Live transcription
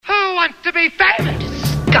be famous.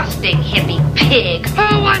 Disgusting hippie pig.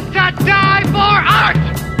 Who wants to die for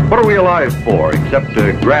art? What are we alive for except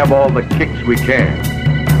to grab all the kicks we can?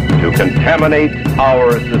 To contaminate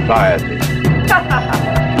our society.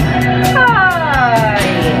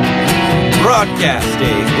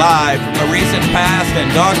 Broadcasting live from the recent past in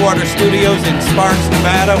Dogwater Studios in Sparks,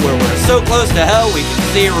 Nevada, where we're so close to hell we can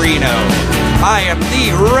see Reno. I am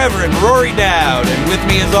the Reverend Rory Dowd, and with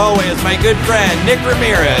me as always, my good friend Nick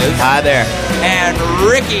Ramirez. Hi there. And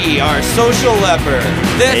Ricky, our social leper.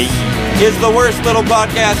 This is the worst little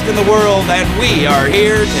podcast in the world, and we are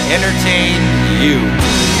here to entertain you.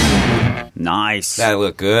 Nice. That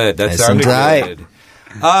looked good. That Nice sounded and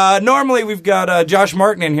good. Normally we've got Josh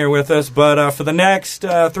Martin in here with us, but for the next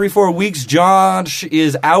 3-4 weeks, Josh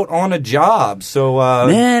is out on a job. So,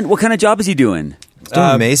 man, what kind of job is he doing? He's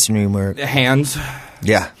doing masonry work. Hands.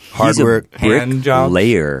 Yeah, hard He's a work. Hand job.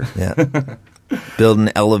 Layer. Yeah, building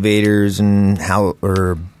elevators and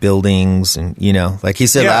buildings, and like he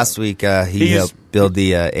said last week, he helped build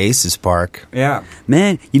the Aces Park. Yeah,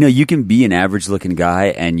 Man, you can be an average-looking guy,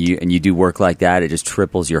 and you do work like that. It just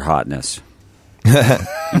triples your hotness.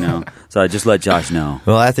 So I just let Josh know.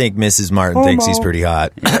 Well, I think Mrs. Martin thinks he's pretty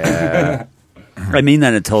hot. Yeah. I mean that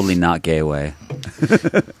in a totally not gay way.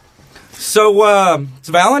 So it's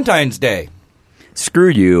Valentine's Day. Screw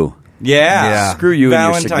you. Yeah. Screw you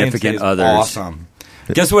Valentine's and your significant Day is others. Awesome.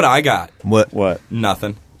 Guess what I got? What?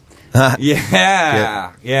 Nothing.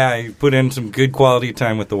 Yeah. I put in some good quality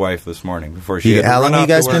time with the wife this morning before she. Had to How run long have off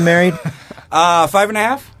you guys to work. been married?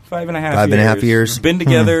 5.5. 5.5 years. Been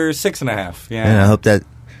together 6.5. Yeah. And I hope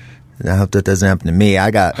that doesn't happen to me.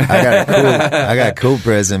 I got a cool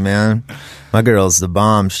present, man. My girl's the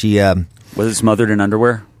bomb. She Was it smothered in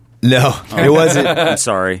underwear? no, it wasn't. I'm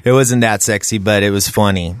sorry. It wasn't that sexy, but it was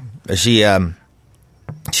funny. She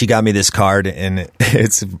got me this card, and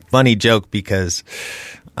it's a funny joke because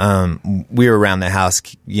we were around the house,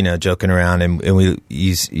 joking around, and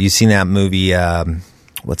you seen that movie?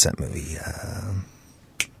 What's that movie?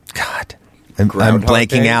 God, I'm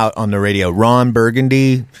blanking Day? out on the radio. Ron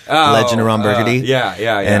Burgundy, Legend of Ron Burgundy.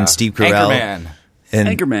 Yeah. And Steve Carell. Anchorman.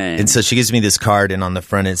 Anchorman. And so she gives me this card, and on the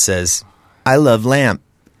front it says, "I love lamp,"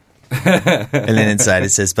 and then inside it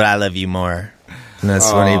says, "But I love you more." And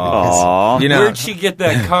that's funny because, Where'd she get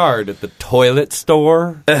that card? At the toilet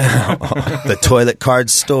store? the toilet card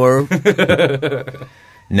store.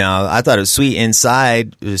 No, I thought it was sweet.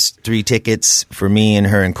 Inside, it was 3 tickets for me and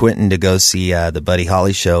her and Quentin to go see the Buddy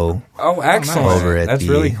Holly show. Oh, excellent. Over at That's the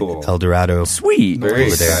really cool. El Dorado. Sweet. Very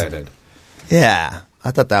over there. excited. Yeah,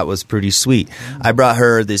 I thought that was pretty sweet. I brought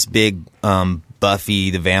her this big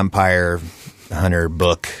Buffy the Vampire Hunter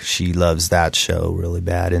book. She loves that show really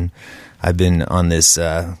bad, and I've been on this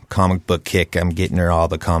comic book kick. I'm getting her all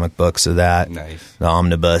the comic books of that. Nice. The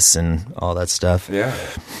omnibus and all that stuff. Yeah.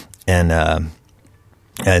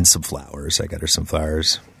 And some flowers. I got her some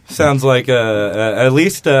flowers. Sounds like at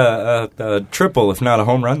least a triple, if not a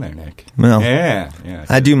home run there, Nick. Well, yeah.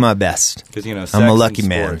 I do my best. Because I'm a lucky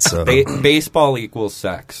man. So baseball equals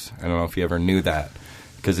sex. I don't know if you ever knew that.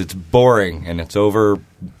 Because it's boring and it's over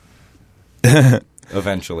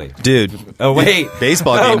eventually. Dude. Oh wait,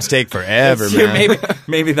 baseball games take forever, man.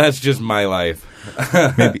 Maybe that's just my life.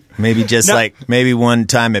 maybe just maybe one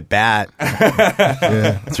time at bat.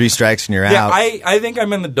 3 strikes and you're out. I think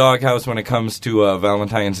I'm in the doghouse when it comes to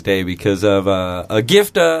Valentine's Day because of a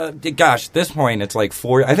gift. Gosh, at this point it's like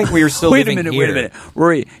 4. I think we are still living here. Wait a minute.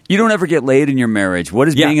 Rory, you don't ever get laid in your marriage. What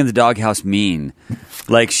does being in the doghouse mean?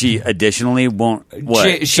 Like she additionally won't.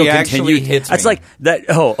 What? She actually hits me. It's like that.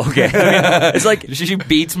 Oh, okay. It's like she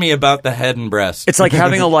beats me about the head and breast. It's like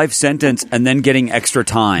having a life sentence and then getting extra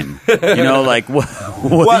time. Like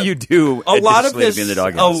what do you do? A lot of this. In the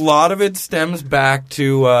doghouse? A lot of it stems back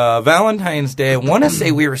to Valentine's Day. I want to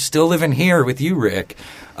say we were still living here with you, Rick.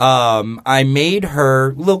 I made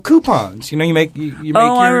her little coupons. You make.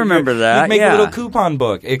 I remember that. You make a little coupon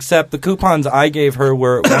book. Except the coupons I gave her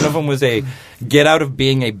were one of them was a get out of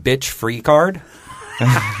being a bitch free card.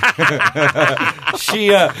 She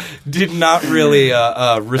did not really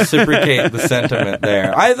reciprocate the sentiment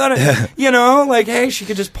there. I thought, hey, she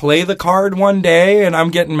could just play the card one day, and I'm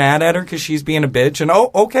getting mad at her because she's being a bitch. And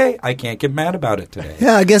okay, I can't get mad about it today.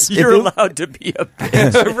 Yeah, I guess you're allowed to be a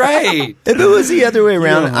bitch, right? If it was the other way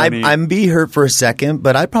around, I'd be hurt for a second,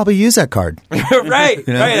 but I'd probably use that card. Right.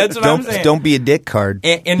 That's what I'm saying. Don't be a dick card.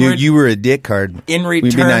 You were a dick card. In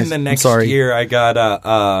return, the next year I got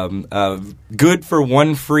good for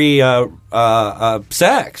one free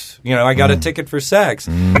sex. I got a ticket for sex,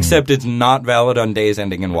 except it's not valid on days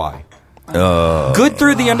ending in Y. Good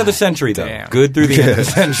through the end of the century, though. Damn. Good through the end of the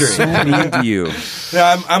century. So mean to you.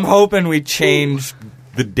 Yeah, I'm hoping we change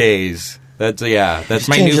the days. That's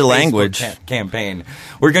my change new the Facebook language. campaign.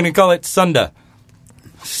 We're going to call it Sunda.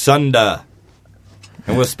 Sunda.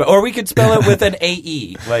 And or we could spell it with an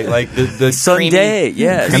AE, like the Sunday,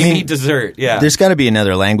 yes. creamy dessert. Yeah, There's got to be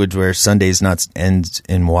another language where Sunday's not ends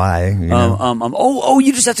in Y. You know?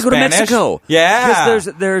 You just have to go Spanish? to Mexico. Yeah. Because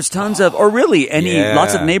there's tons of, or really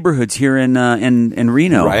lots of neighborhoods here in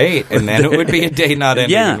Reno. right. And then it would be a day not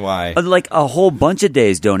ending in Y. Like a whole bunch of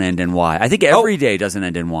days don't end in Y. I think every day doesn't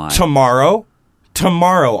end in Y.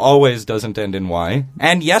 Tomorrow always doesn't end in Y.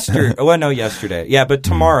 And yesterday. Yeah, but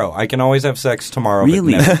tomorrow. I can always have sex tomorrow.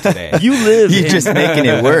 Really? But never today. You live. You're just making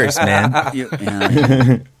it worse, man.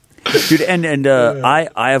 Dude, and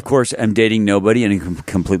I of course am dating nobody and I'm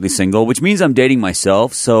completely single, which means I'm dating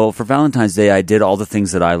myself. So for Valentine's Day, I did all the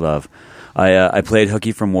things that I love. I played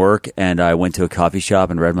hooky from work, and I went to a coffee shop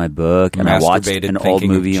and read my book, and I watched an old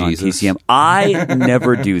movie on TCM. I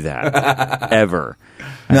never do that ever.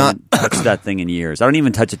 I haven't touched that thing in years. I don't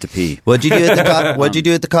even touch it to pee. What'd you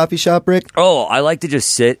do at the coffee shop, Rick? Oh, I like to just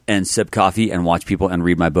sit and sip coffee and watch people and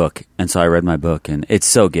read my book. And so I read my book, and it's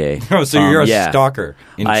so gay. Oh, so you're a stalker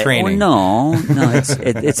in training. No,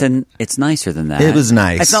 it's nicer than that. It was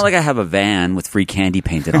nice. It's not like I have a van with free candy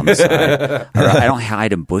painted on the side. Or I don't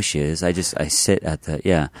hide in bushes. I sit at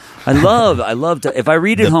the I love to. If I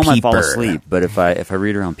read at home, I fall asleep. But if I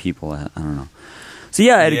read around people, I don't know. So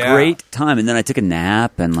I had a great time, and then I took a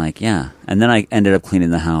nap, and and then I ended up cleaning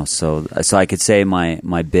the house. So I could say my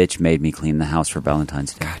bitch made me clean the house for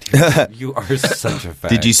Valentine's Day. God, you are such a fag.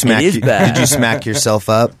 Did you smack yourself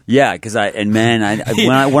up? Yeah, because when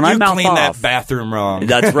I mouth clean off that bathroom wrong.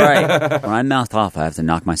 That's right. When I mouth off, I have to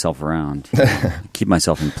knock myself around, keep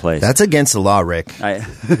myself in place. That's against the law, Rick.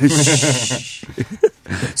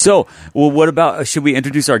 So, what about? Should we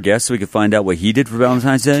introduce our guest so we can find out what he did for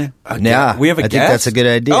Valentine's Day? Yeah, we have a I guest. think that's a good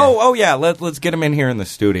idea. Oh yeah. Let's get him in here in the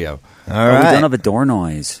studio. All right. We don't have a door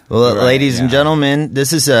noise. Well, ladies and gentlemen,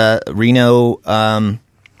 this is a Reno.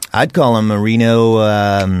 I'd call him a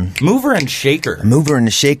Reno mover and shaker. Mover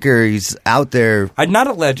and shaker. He's out there. Not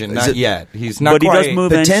a legend, not yet. He's not. But quite. He does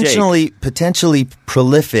move potentially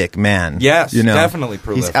prolific man. Yes, definitely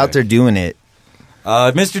prolific. He's out there doing it.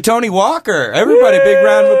 Mr. Tony Walker. Everybody, big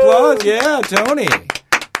round of applause. Yeah, Tony.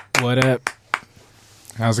 What up?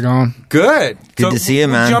 How's it going? Good. Good to see you,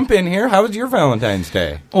 man. Jump in here. How was your Valentine's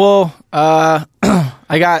Day? Well, I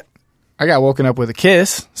got woken up with a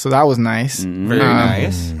kiss, so that was nice. Very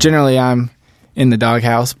nice. Generally, I'm in the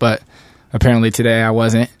doghouse, but apparently today I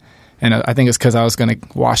wasn't, and I think it's because I was going to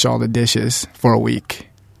wash all the dishes for a week.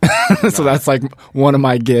 So that's like one of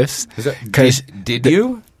my gifts. Did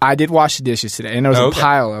you? I did wash the dishes today, and there was a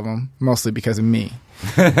pile of them, mostly because of me.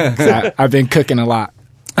 I've been cooking a lot.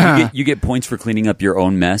 You get points for cleaning up your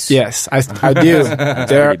own mess? Yes, I do.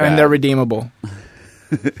 They're redeemable.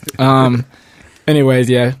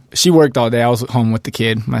 Anyways, she worked all day. I was home with the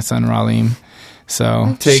kid, my son Ralim.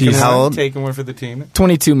 So how old? Taking one for the team.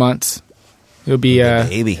 22 months. He'll be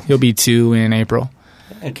baby. He'll be 2 in April.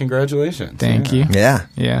 And congratulations. Thank you.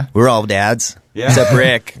 Yeah. We're all dads. Yeah. Except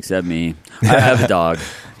Rick. Except me. I have a dog.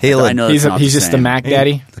 I know he's just the Mac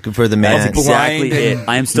daddy. Looking for the man. That's exactly it.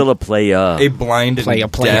 I am still a playa. A blind Playa.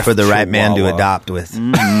 deaf for the right man to chihuahua. adopt with.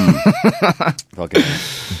 Okay.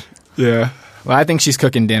 Yeah. Well, I think she's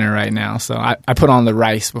cooking dinner right now, so I put on the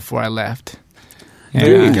rice before I left. And,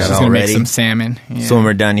 Dude, you got she's all gonna make ready. some salmon. Yeah. So when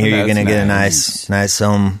we're done here, you're That's going to get a nice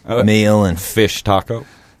home meal and Fish taco.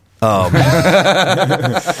 oh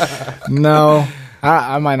man. No,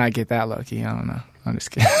 I might not get that lucky. I don't know. I'm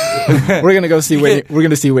just kidding. We're gonna go see Whitney. We're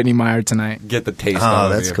gonna see Whitney Meyer tonight. Get the taste Oh, out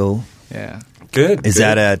of that's you. cool. Yeah. Good. Is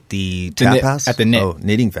that at the Trap Knit- House? at the Knit. Oh,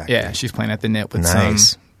 Knitting Factory. Yeah, she's playing at the Knit with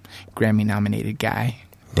Nice. some Grammy-nominated guy,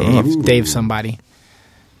 Dave somebody.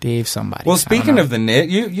 Well, speaking of the Knit,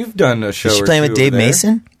 you've done a show. Is she or playing two with Dave over there.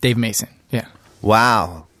 Mason? Dave Mason. Yeah.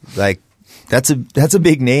 Wow. Like that's a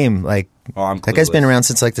big name. Like Oh, I'm that guy's been clueless. around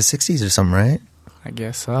since like the 60s or something, right? I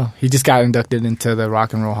guess so. He just got inducted into the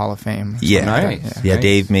Rock and Roll Hall of Fame. Yeah. Nice. Yeah, Nice.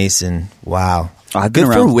 Dave Mason. Wow. I've been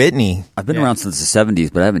Good around- for Whitney. I've been around since the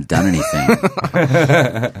 70s, but I haven't done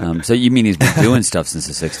anything. So you mean he's been doing stuff since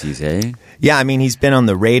the 60s, eh? Yeah, I mean he's been on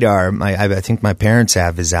the radar. I think my parents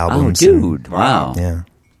have his Oh, albums. dude. Wow. Yeah.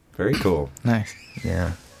 Very cool. Nice.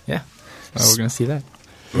 Yeah. Yeah. Well, we're gonna see that.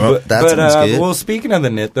 Well, that sounds good. Well, speaking of the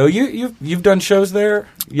Knit, though, you've done shows there,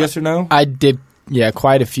 yes or no? I did. Yeah,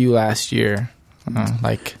 quite a few last year.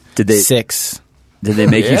 Like Did they- 6. Did they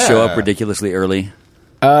make you show Yeah. up ridiculously early?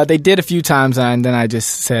 They did a few times, and then I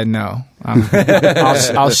just said no.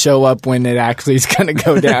 I'll show up when it actually is going to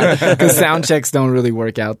go down, because sound checks don't really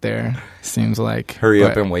work out there, seems like. Hurry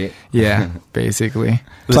up and wait. Yeah, basically.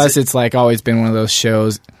 Plus, it's like always been one of those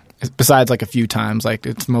shows, besides like a few times, like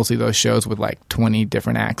it's mostly those shows with like 20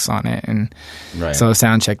 different acts on it, and so a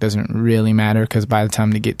sound check doesn't really matter, because by the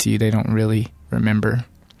time they get to you, they don't really remember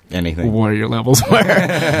anything, what your levels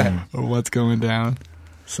were or what's going down.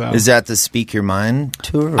 So is that the Speak Your Mind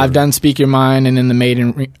tour? I've done Speak Your Mind, and then the Made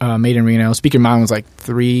in Reno. Speak Your Mind was like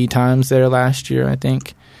 3 times there last year, I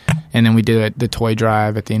think, and then we did the toy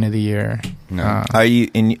drive at the end of the year. No. Are you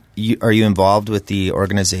involved with the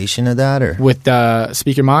organization of that, or with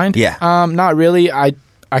Speak Your Mind? Yeah. Not really. I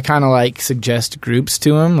kind of like suggest groups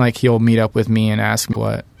to him. Like he'll meet up with me and ask me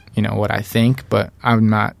what I think, but I'm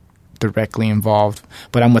not directly involved,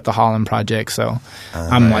 but I'm with the Holland Project, so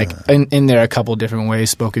I'm like in there a couple different ways.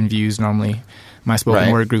 Spoken Views normally, my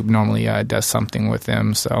spoken word group normally does something with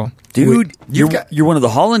them. So, dude, you're one of the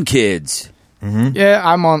Holland kids. Mm-hmm. Yeah,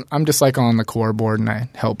 I'm just like on the core board, and I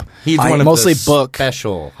help. He's one of mostly the book.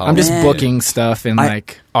 Special. I'm just booking stuff and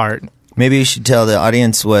like art. Maybe you should tell the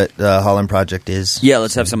audience what the Holland Project is. Yeah,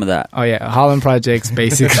 let's have some of that. Oh yeah, Holland Project's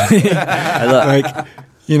basically like,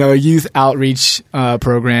 a youth outreach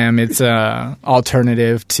program. It's a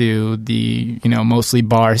alternative to the, mostly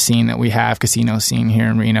bar scene that we have, casino scene here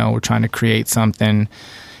in Reno. We're trying to create something,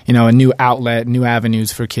 a new outlet, new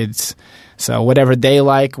avenues for kids. So whatever they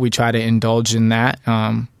like, we try to indulge in that.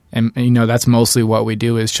 And that's mostly what we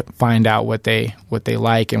do is find out what they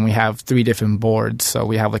like. And we have 3 different boards. So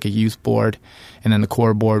we have like a youth board, and then the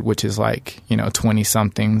core board, which is like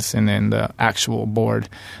 20-somethings, and then the actual board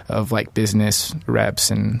of like business reps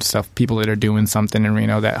and stuff, people that are doing something in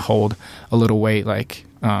Reno that hold a little weight, like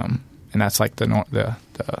and that's like the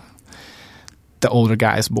older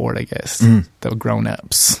guys board, I guess, the grown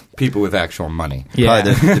ups, people with actual money. Yeah,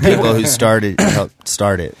 the people who helped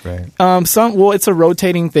start it, right? It's a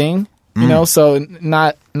rotating thing, so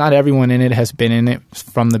not everyone in it has been in it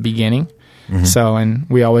from the beginning. Mm-hmm. So, and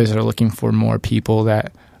we always are looking for more people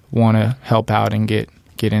that want to help out and get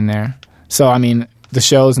in there. So, I mean, the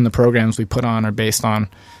shows and the programs we put on are based on,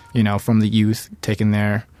 from the youth taking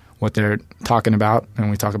what they're talking about,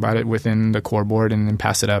 and we talk about it within the core board and then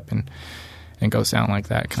pass it up and go sound like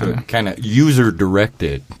that kind of. So kind of user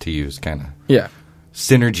directed, to use kind of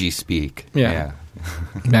synergy speak. Yeah.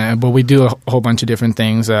 But we do a whole bunch of different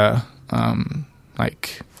things,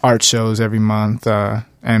 like art shows every month,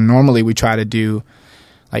 and normally we try to do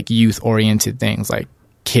like youth-oriented things, like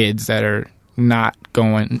kids that are not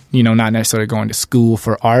going, not necessarily going to school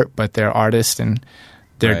for art, but they're artists and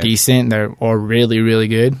they're decent, or really, really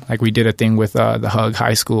good. Like we did a thing with the Hug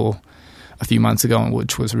High School a few months ago,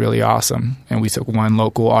 which was really awesome. And we took one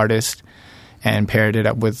local artist and paired it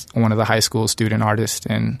up with one of the high school student artists,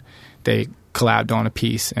 and they collabed on a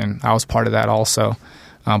piece, and I was part of that also.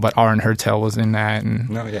 But Aaron Hertel was in that,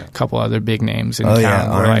 and a couple other big names in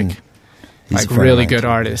town were like really good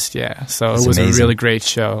artists. Yeah, so it was amazing. A really great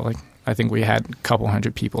show. Like I think we had a couple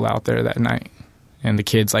hundred people out there that night, and the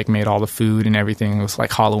kids like made all the food and everything. It was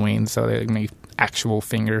like Halloween, so they made actual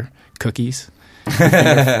finger cookies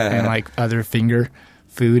and like other finger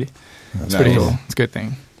food. It's pretty cool. It's a good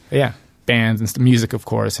thing. But yeah. Bands and music, of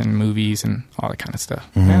course, and movies and all that kind of stuff.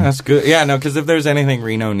 Mm-hmm. Yeah, that's good. Yeah, no, because if there's anything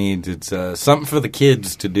Reno needs, it's something for the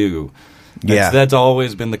kids to do. That's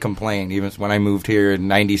always been the complaint, even when I moved here in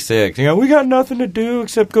 '96. We got nothing to do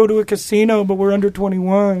except go to a casino, but we're under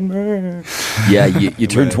 21. Yeah, you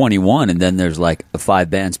turn 21, and then there's like 5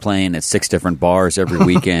 bands playing at 6 different bars every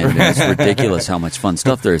weekend. And it's ridiculous how much fun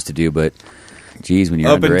stuff there is to do, but... Geez, when you're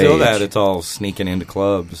up underage. Until that, it's all sneaking into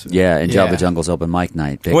clubs. Yeah, and Java Jungle's open mic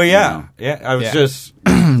night. Well, yeah. I was just,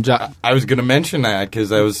 I was going to mention that because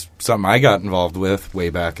that was something I got involved with way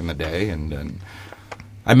back in the day, and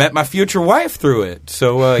I met my future wife through it.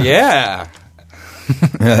 So yeah.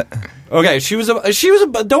 Okay, she was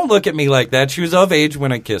don't look at me like that. She was of age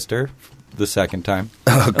when I kissed her the second time.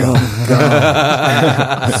 Oh God,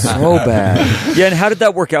 so bad. Yeah, and how did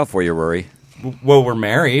that work out for you, Rory? Well, we're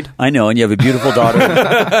married. I know, and you have a beautiful daughter. You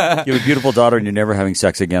have a beautiful daughter, and you're never having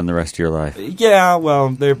sex again the rest of your life. Yeah,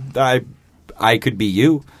 well, I could be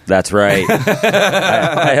you. That's right.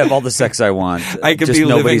 I have all the sex I want. I could just be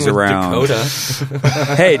nobody's living with around.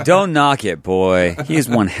 Dakota. Hey, don't knock it, boy. He's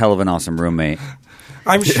one hell of an awesome roommate.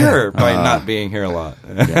 I'm sure by not being here a lot.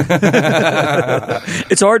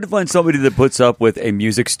 It's hard to find somebody that puts up with a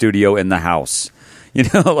music studio in the house. You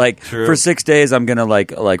know, like True. for 6 days, I'm gonna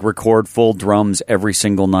like record full drums every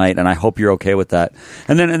single night, and I hope you're okay with that.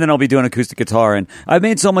 And then I'll be doing acoustic guitar, and I've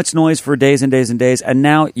made so much noise for days and days and days, and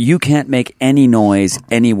now you can't make any noise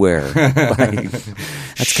anywhere. Like,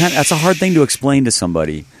 that's a hard thing to explain to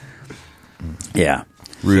somebody. Yeah,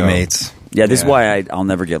 roommates. Yeah, this is why I'll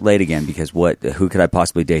never get laid again, because who could I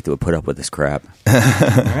possibly date that would put up with this crap?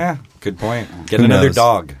 Yeah, good point. Get another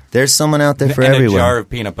dog. There's someone out there for and everyone. a jar of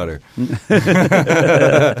peanut butter.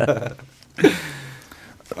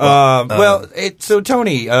 So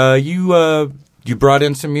Tony, you brought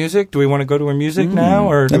in some music. Do we want to go to our music now,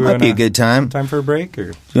 or that might be a good time? Time for a break,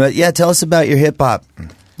 or yeah, tell us about your hip hop.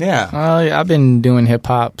 Yeah, I've been doing hip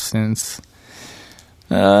hop since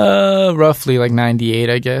roughly like 98,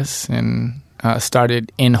 I guess, and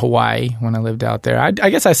started in Hawaii when I lived out there. I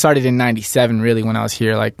guess I started in 97, really, when I was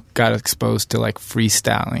here, like got exposed to like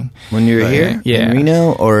freestyling. When you were here? Yeah. In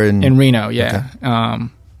Reno or in Reno, yeah. Okay.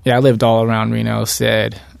 Yeah, I lived all around Reno,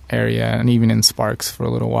 Said area, and even in Sparks for a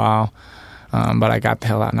little while. But I got the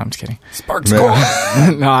hell out. No, I'm just kidding. Sparks, cool.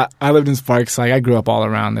 No, I lived in Sparks. Like, I grew up all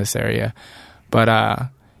around this area. But,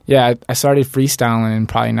 yeah, I started freestyling in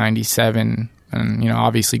probably 97. And,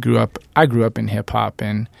 obviously I grew up in hip-hop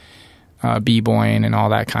and b-boying and all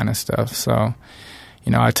that kind of stuff. So,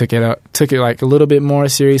 I took it like a little bit more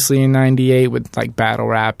seriously in 98 with like battle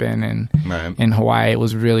rapping. And in Hawaii, it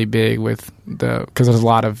was really big because there's a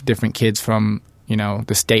lot of different kids from,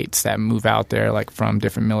 the states that move out there, like from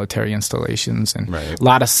different military installations, and a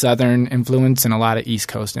lot of Southern influence and a lot of East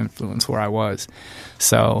Coast influence where I was.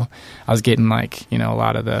 So I was getting like, a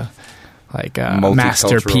lot of the like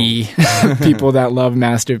Master P, people that love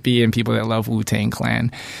Master P and people that love Wu-Tang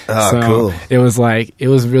Clan. Oh, so cool. It was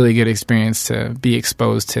a really good experience to be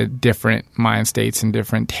exposed to different mind states and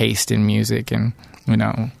different taste in music. And,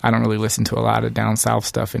 I don't really listen to a lot of down south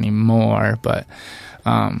stuff anymore, but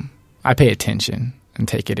I pay attention and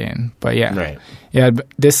take it in. But yeah,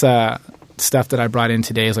 this stuff that I brought in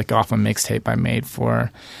today is like off a mixtape I made for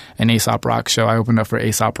an Aesop Rock show. I opened up for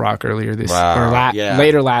Aesop Rock earlier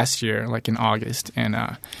later last year, like in August, and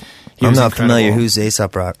I'm not familiar. Who's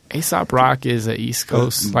Aesop Rock? Aesop Rock is a East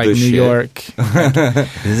Coast, like New York,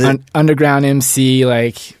 is it? Underground MC,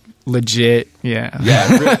 like legit.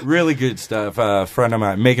 Yeah, really good stuff. A friend of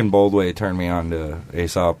mine, Megan Boldway, turned me on to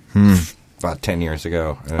Aesop about 10 years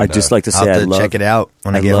ago. And, I'd just like to say I'll have to check it out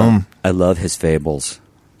when I get home. I love his fables.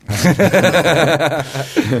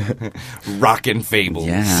 Rockin' Fables.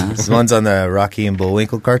 Yeah. This one's on the Rocky and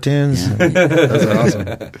Bullwinkle cartoons. Yeah. Those are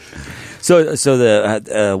awesome. So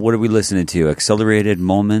the what are we listening to? Accelerated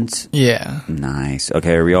Moments? Yeah. Nice.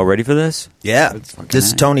 Okay, are we all ready for this? Yeah. This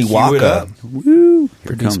is Tony Walker. Woo!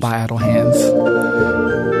 Produced by Idle Hands.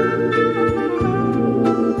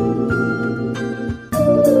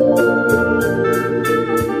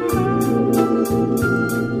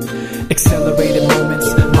 Accelerated moments,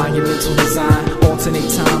 monumental design, alternate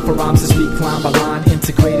time for rhymes to speak line by line,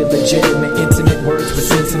 integrated, legitimate, intimate words with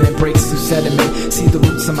sentiment breaks through sediment. See the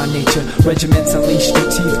roots of my nature, regiments unleash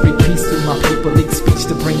through teeth, breathe peace through my paper, leak speech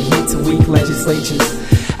to bring heat to weak legislatures.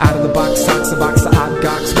 Out of the box, socks, a box of odd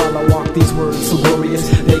gocks while I walk these words so glorious.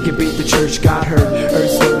 They can beat the church, God heard.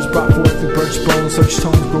 Earth slurs brought forth through birch bones, search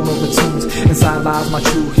tones grown over tombs. Inside lies my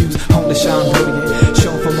true hues, home to shine brilliant.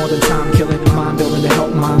 Shown for more than time killing, mind building to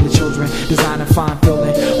help mind the children. Design and fine feeling,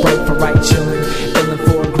 bright for right chilling. Feeling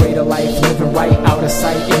for a greater life, living right out of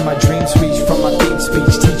sight. In my dreams reach from my theme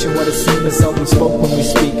speech, teaching what it seems but seldom spoke when we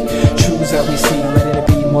speak. Truths that we see, letting it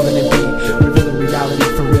be more than it be. Revealing reality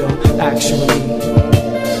for real, actually.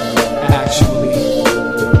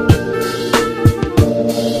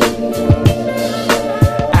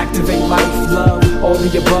 Activate life, love, all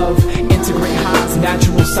the above. Integrate highs,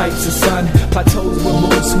 natural sights, the sun. Plateaus with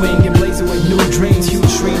moon swing and blazing with new dreams. Huge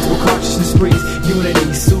streams where consciousness breathes.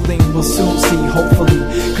 Unity, soothing, we'll soon see, hopefully.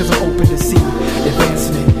 Cause I'm open to see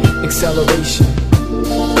advancement, acceleration.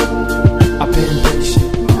 I've been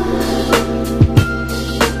patient.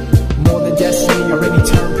 More than destiny, already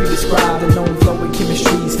turned pre-described. The known flowing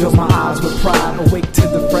chemistries fill my eyes with pride. Awake to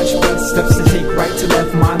the fresh breath, steps to take right to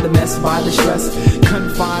left. Mind the mess by the stress,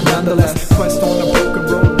 confined nonetheless. Quest on a broken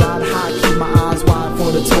road, ride high, keep my eyes wide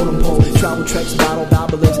for the totem pole. Travel treks, battle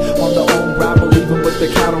babblers on the own gravel. Even with the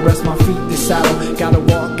cattle, rest my feet, this saddle. Gotta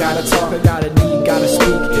walk, gotta talk, I gotta need, gotta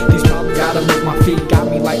speak. These problems gotta move my feet.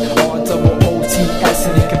 Got me like R-double-O-T-S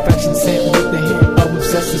and in confection scent with the hint of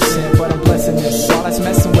obsessive sin. But I'm blessing this, all that's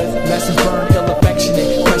messing with. Lessons burn, ill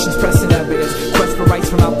affectionate. Questions pressing evidence. Quest for rights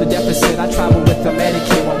from out the deficit. I travel with a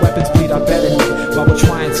medicate while weapons bleed our betterment. While we're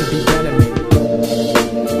trying to be betterment.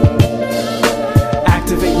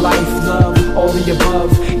 Activate life, love, all the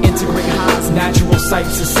above. Integrate highs, natural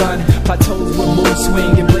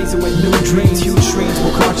dreams, huge dreams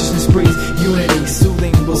where consciousness breathes. Unity,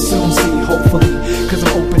 soothing, we'll soon see, hopefully. Cause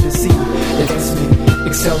I'm open to see advancement,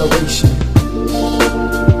 acceleration.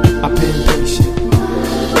 I've been patient.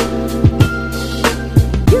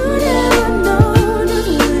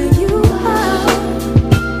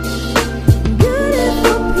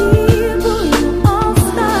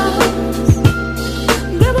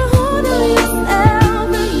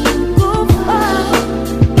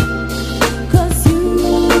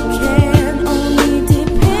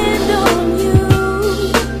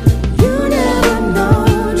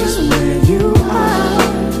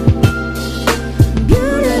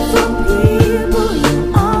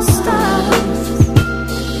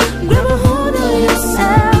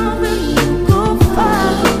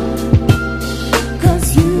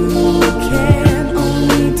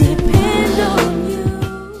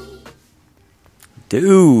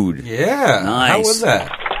 Dude. Yeah. Nice. How was that?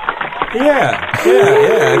 Yeah.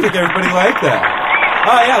 I think everybody liked that.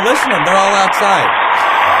 Oh, yeah, listen to them. They're all outside.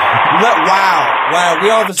 Wow. We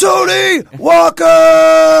all have a... Tony Walker!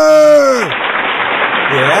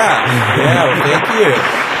 Yeah. Well, thank you.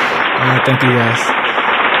 Thank you, guys.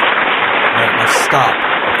 All right, now stop.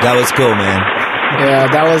 That was cool, man. Yeah,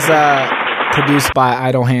 that was produced by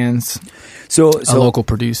Idle Hands, So a local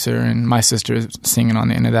producer, and my sister is singing on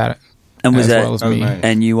the end of that. And was as that well as me. nice.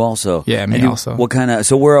 And you also? Yeah, me also. What kind of?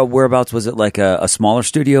 So whereabouts was it? Like a smaller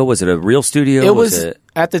studio? Was it a real studio? It was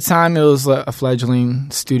at the time. It was a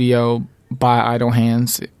fledgling studio by Idle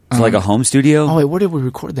Hands. It's like a home studio. Oh wait, where did we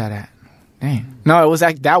record that at? Dang. No, it was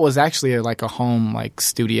that was actually like a home like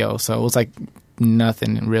studio. So it was like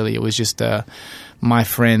nothing really. It was just my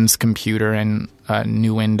friend's computer and a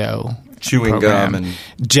Nuendo Chewing program. gum and...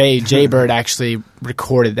 Jay Bird actually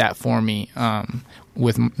recorded that for me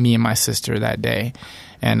with me and my sister that day,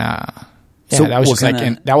 and So that was what just like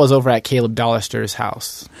kinda- that was over at Caleb Dollister's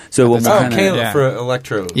house. So what kind Caleb yeah. for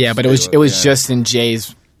electro. Yeah, but it was yeah. just in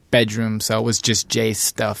Jay's bedroom, so it was just Jay's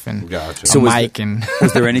stuff and Gotcha. a So was mic and.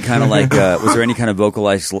 Was there any kind of like was there any kind of vocal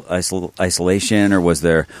isolation, or was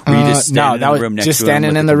there? Were you just no, standing that in was the room next just to him standing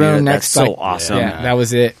with in the the room computer? next. That's so like, awesome. Yeah, that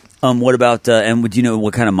was it. What about and would you know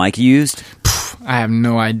what kind of mic you used? I have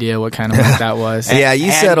no idea what kind of mic that was. Yeah,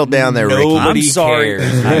 you settled down there, Ricky. Nobody I'm sorry.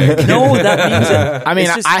 cares. No, that means that. I mean,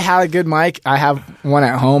 it's just- I had a good mic. I have one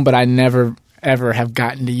at home, but I never ever have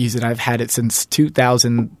gotten to use it. I've had it since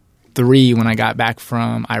 2003 when I got back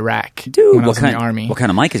from Iraq. Dude, when I was what kind? in the army. What kind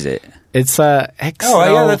of mic is it? It's a XL.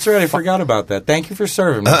 Oh, yeah, that's right. I forgot about that. Thank you for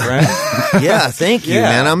serving, my friend. Yeah, thank you, Yeah.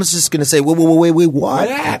 man. I was just going to say, wait, what?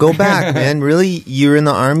 Yeah. Go back, man. Really? You're in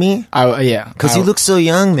the Army? Yeah, Because you look so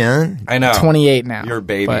young, man. I know. 28 now. You're a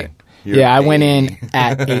baby. But, You're yeah, a I went baby. in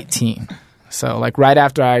at 18. So, like, right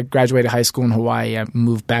after I graduated high school in Hawaii, I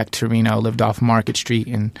moved back to Reno, lived off Market Street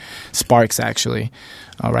in Sparks, actually,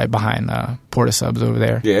 right behind Porta Subs over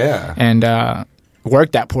there. Yeah. And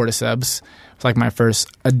worked at Porta Subs. It's like my first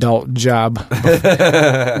adult job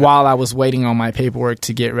while I was waiting on my paperwork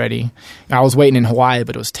to get ready. I was waiting in Hawaii,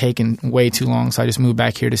 but it was taking way too long, so I just moved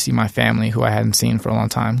back here to see my family, who I hadn't seen for a long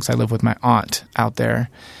time, because I live with my aunt out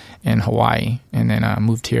there in Hawaii. And then I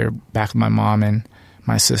moved here back with my mom and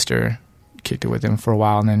my sister, kicked it with them for a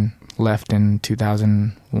while, and then left in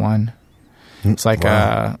 2001. It's like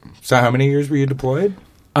So how many years were you deployed?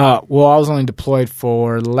 well, I was only deployed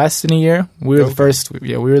for less than a year. We were the first.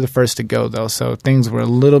 Yeah, we were the first to go though, so things were a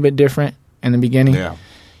little bit different in the beginning. Yeah.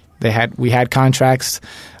 We had contracts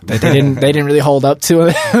that they didn't really hold up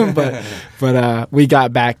to, but we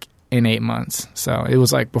got back in 8 months. So it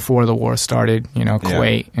was like before the war started,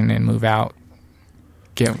 Kuwait, and then move out,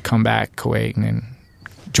 come back, Kuwait, and then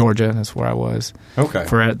Georgia. That's where I was. Okay.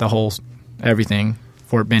 For the whole everything,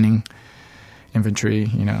 Fort Benning. Infantry,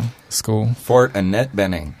 school. Fort Annette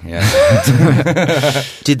Benning, yeah.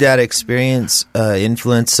 Did that experience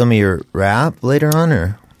influence some of your rap later on,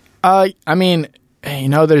 or? I mean,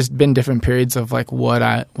 there's been different periods of like what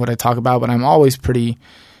I talk about, but I'm always pretty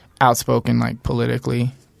outspoken, like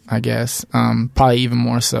politically, I guess. Probably even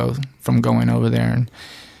more so from going over there and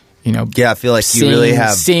Yeah, I feel like you really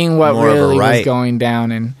have seeing what more of a really right was going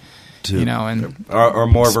down, and and or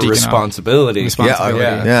more of a Speaking of responsibility.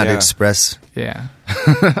 responsibility. to express, yeah.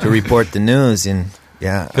 to report the news, and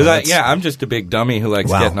Because I'm just a big dummy who likes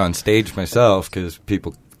Wow. getting on stage myself because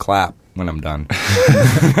people clap when I'm done.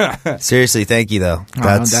 seriously, thank you though. Oh,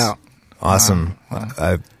 That's no doubt. awesome.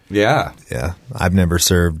 Yeah. I've never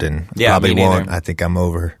served and Yeah, probably me neither. won't. I think I'm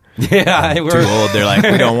over. Yeah, Too old. They're like,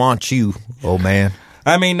 we don't want you, old man.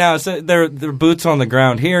 I mean, now so they're boots on the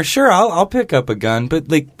ground here. Sure, I'll pick up a gun, but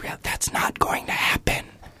like that's not going to happen.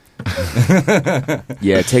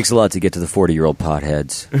 Yeah, it takes a lot to get to the 40-year-old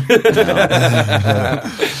potheads.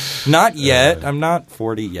 Not yet. I'm not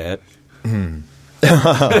 40 yet.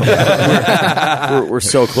 We're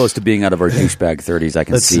so close to being out of our douchebag 30s. I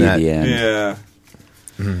can see the end. Yeah.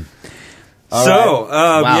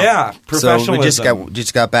 Wow. Yeah, professionalism. So we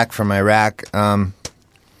just got back from Iraq. I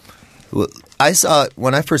saw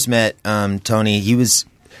when I first met Tony. He was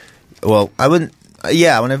when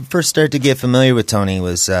I first started to get familiar with Tony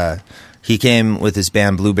was he came with his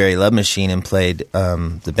band Blueberry Love Machine and played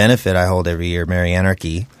the benefit I hold every year, Merry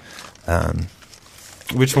Anarchy.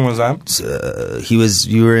 Which one was that?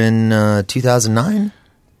 You were in 2009?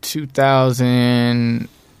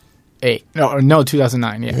 2008. No,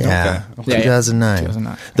 2009. Yeah. Okay.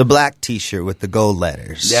 2009. The black T-shirt with the gold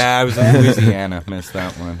letters. Yeah, I was in Louisiana. Missed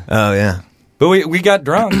that one. Oh, yeah. But we got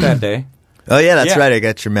drunk that day. Oh, yeah, that's right. I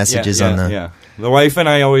got your messages on the... Yeah. The wife and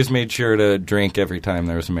I always made sure to drink every time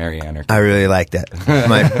there was a Merry Anarchy. I really like that.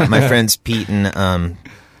 My friends Pete and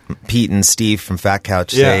Steve from Fat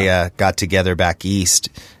Couch, they got together back east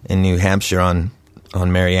in New Hampshire on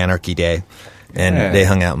Merry Anarchy Day, and they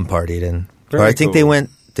hung out and partied. I think they went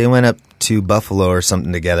up to Buffalo or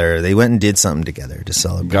something together. They went and did something together to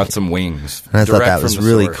celebrate. Got some wings. And I thought that was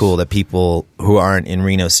really cool that people who aren't in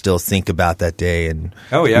Reno still think about that day and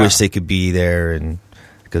wish they could be there and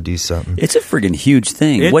go do something. It's a friggin' huge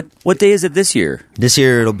thing. What day is it this year? This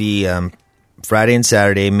year it'll be Friday and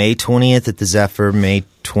Saturday, May 20th at the Zephyr, May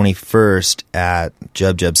 21st at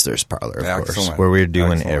Jub's Thirst Parlor, of course, where we're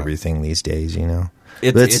doing everything these days, you know.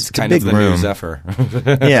 It's kind a of big the room. new Zephyr.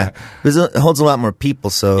 Yeah. It holds a lot more people,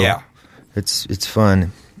 so it's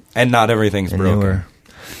fun. And not everything's broken.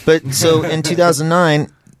 But so in 2009,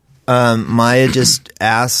 Maya just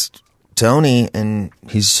asked Tony, and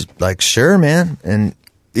he's like, sure, man. And,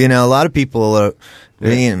 you know, a lot of people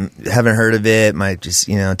haven't heard of it, might just,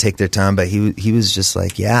 take their time. But he was just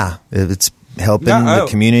like, yeah, if it's helping the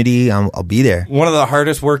community, I'll be there. One of the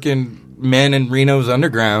hardest working men in Reno's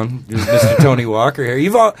underground, Mr. Tony Walker here.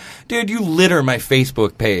 Dude, you litter my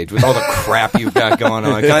Facebook page with all the crap you've got going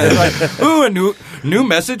on. Like, ooh, a new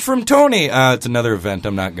message from Tony. It's another event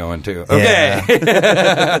I'm not going to. Okay.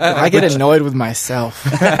 Yeah. I get annoyed with myself.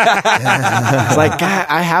 It's like, God,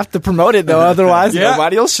 I have to promote it though, otherwise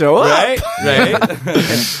nobody will show up. Right.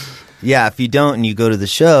 Yeah, if you don't and you go to the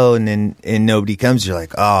show and nobody comes, you're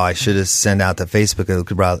like, oh, I should have sent out to Facebook. It could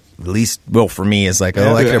have brought at least, for me, it's like,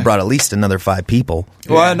 I could have brought at least another 5 people.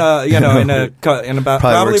 Well, and,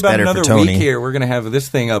 probably about another week here, we're going to have this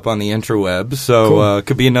thing up on the interwebs, so it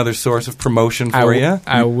could be another source of promotion for you.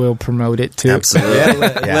 I will promote it too. Absolutely.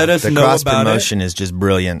 Let us know about it. The cross promotion is just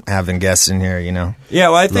brilliant. Having guests in here, Yeah,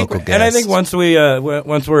 well, I think once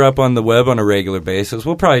we're up on the web on a regular basis,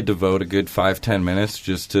 we'll probably devote a good 5-10 minutes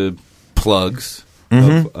just to plugs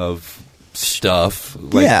of stuff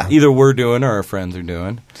either we're doing or our friends are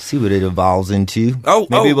doing. See what it evolves into.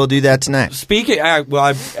 Maybe we'll do that tonight. Speaking, I'm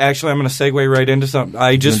going to segue right into something.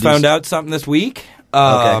 I just found out something this week.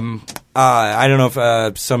 I don't know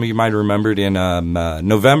if some of you might have remembered in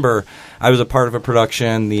November, I was a part of a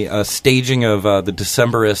production, the staging of the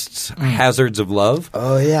Decemberists' Hazards of Love.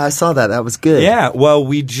 Oh, yeah, I saw that. That was good. Yeah, well,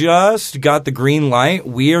 we just got the green light.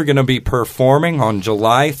 We are going to be performing on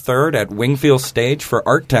July 3rd at Wingfield Stage for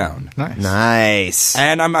Art Town. Nice.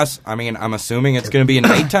 And I'm assuming it's going to be a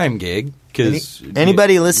nighttime gig.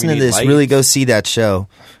 Anybody listening to this, really go see that show.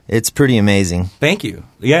 It's pretty amazing. Thank you.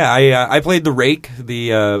 Yeah, I played the rake.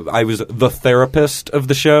 I was the therapist of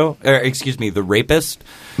the show. The rapist.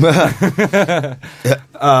 It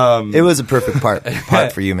was a perfect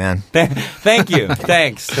part for you, man. Thank you.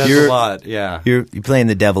 Thanks. That's a lot. Yeah. You're playing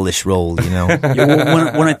the devilish role, when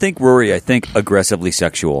I think Rory, I think aggressively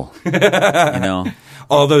sexual.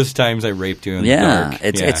 All those times I raped you in the dark.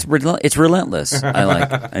 It's relentless.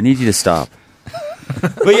 I need you to stop.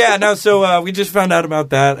 But so we just found out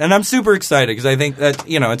about that, and I'm super excited because I think that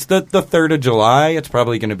it's the 3rd of July. It's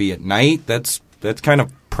probably going to be at night. That's kind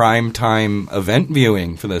of prime time event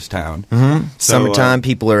viewing for this town. Mm-hmm. So, summertime,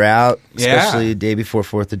 people are out, especially the day before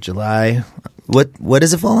 4th of July. What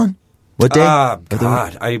does it fall on? What day? God,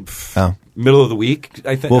 middle of the week,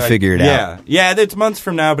 I think. We'll figure it out. Yeah, it's months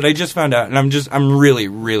from now, but I just found out, and I'm really,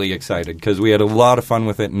 really excited because we had a lot of fun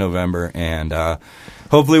with it in November, and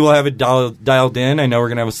hopefully we'll have it dialed in. I know we're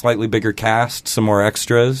going to have a slightly bigger cast, some more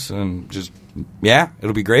extras, and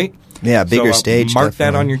it'll be great. Yeah, bigger stage. Mark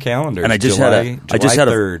that on your calendar. And I just had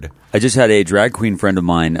a drag queen friend of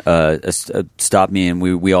mine stop me, and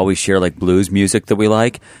we always share like blues music that we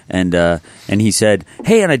like, and he said,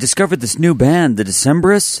 "Hey, and I discovered this new band, the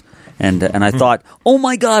Decemberists." And I thought, oh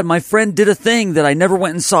my God, my friend did a thing that I never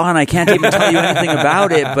went and saw, and I can't even tell you anything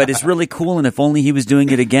about it, but it's really cool, and if only he was doing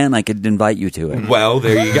it again, I could invite you to it. Well,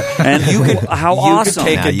 there you go. And you could, how awesome.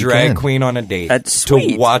 You could take a drag queen on a date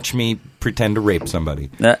to watch me pretend to rape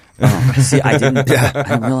somebody. See, I didn't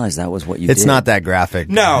realize that was what you did. It's not that graphic.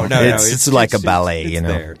 No. It's like a ballet, you know.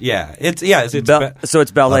 There. Yeah. So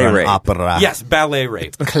it's ballet rape. Opera. Yes, ballet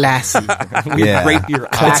rape. Classy. Yeah. Rape your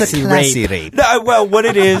It's a classy rape. No, well, what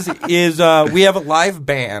it is we have a live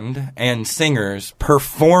band and singers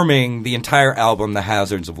performing the entire album, The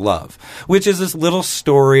Hazards of Love, which is this little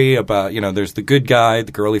story about, there's the good guy,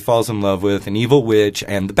 the girl he falls in love with, an evil witch,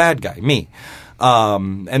 and the bad guy, me.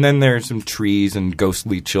 And then there's some trees and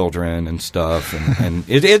ghostly children and stuff, and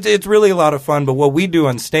it's really a lot of fun. But what we do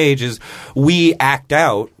on stage is we act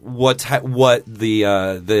out what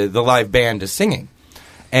the live band is singing.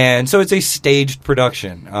 And so it's a staged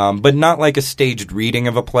production, but not like a staged reading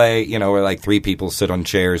of a play, where like 3 people sit on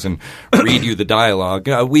chairs and read you the dialogue.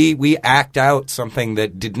 We act out something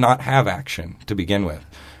that did not have action to begin with.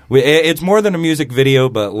 It's more than a music video,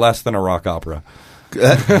 but less than a rock opera.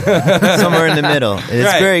 Somewhere in the middle.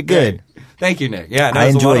 It's very good. Right. Thank you, Nick. Yeah, I it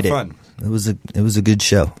was enjoyed a lot of fun. It was a good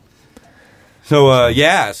show. So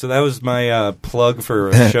so that was my plug for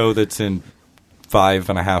a show that's in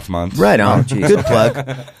 5.5 months. Right on. Good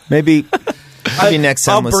plug. Maybe next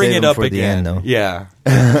time I'll bring it up for again. The end, though. Yeah.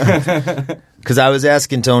 Because I was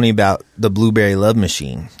asking Tony about the Blueberry Love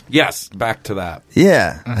Machine. Yes, back to that.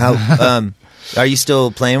 Yeah. How? Are you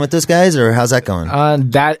still playing with those guys, or how's that going?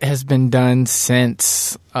 That has been done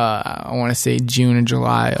since I want to say June or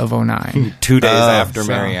July of 2009. 2 days after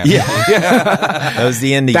Marianne. Yeah. That was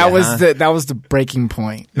the end of that was the breaking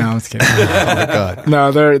point. No, I was kidding. Oh my God.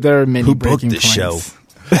 No, there are many Who breaking booked the points.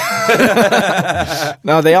 show?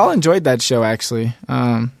 No, they all enjoyed that show actually.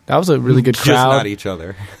 That was a really good crowd. Just not each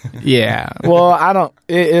other. Yeah. Well, I don't.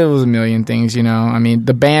 It was a million things, I mean,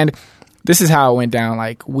 the band. This is how it went down.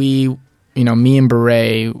 Like me and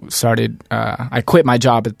Beret started. I quit my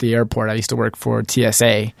job at the airport. I used to work for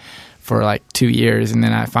TSA for like 2 years, and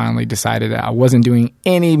then I finally decided that I wasn't doing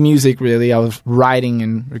any music really. I was writing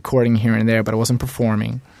and recording here and there, but I wasn't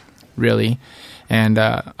performing really, and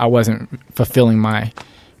I wasn't fulfilling my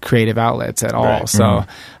creative outlets at all. Right. So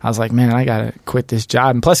I was like, man, I gotta quit this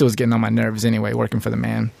job. And plus, it was getting on my nerves anyway, working for the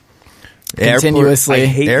man. Continuously.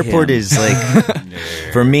 Airport is like,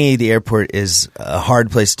 for me, the airport is a hard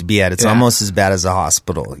place to be at. It's almost as bad as a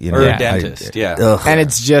hospital, or a dentist. And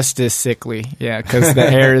it's just as sickly, because the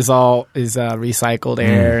air is recycled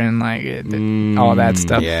air and like all that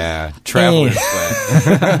stuff. Yeah, traveler's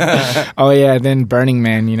sweat. Oh yeah, then Burning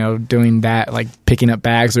Man, doing that, like picking up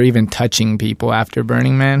bags or even touching people after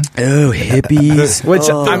Burning Man. Oh, hippies! Which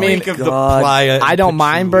I mean, I don't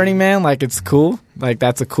mind Burning Man. Like it's cool. Like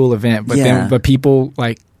that's a cool event, but people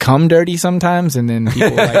like come dirty sometimes, and then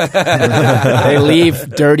people like they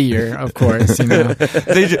leave dirtier. Of course,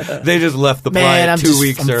 they just left the playa 2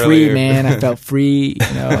 weeks I'm earlier. Free, man. I felt free.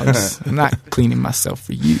 I'm not cleaning myself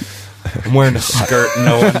for you. I'm wearing a skirt,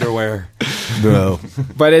 no underwear, bro.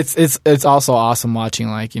 But it's also awesome watching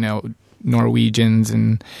Norwegians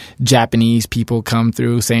and Japanese people come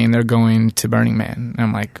through saying they're going to Burning Man. And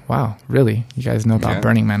I'm like, wow, really? You guys know about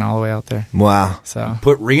Burning Man all the way out there? Wow. So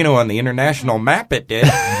put Reno on the international map, it did.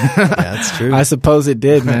 Yeah, that's true. I suppose it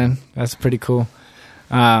did, man. That's pretty cool.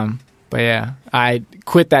 But yeah, I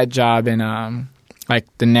quit that job, and like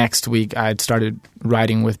the next week I had started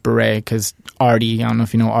writing with Beret, because Artie, I don't know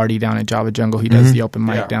if you know Artie down at Java Jungle, he does the open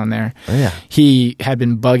mic down there. Oh, yeah. He had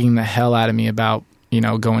been bugging the hell out of me about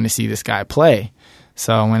going to see this guy play.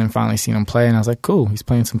 So I went and finally seen him play, and I was like, cool, he's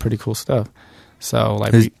playing some pretty cool stuff. So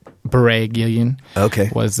like Beret Gillian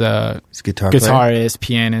was a guitarist,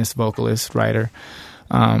 pianist, vocalist, writer,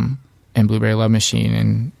 and Blueberry Love Machine.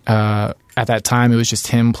 And at that time, it was just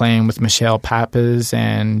him playing with Michelle Pappas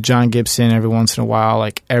and John Gibson every once in a while,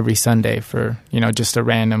 like every Sunday for, just a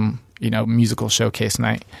random, musical showcase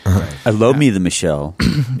night. Uh-huh. I love me the Michelle.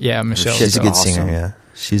 Yeah, Michelle. She's a good singer, yeah.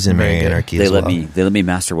 She's in Merry Anarchy as well. They let me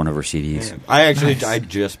master one of her CDs. I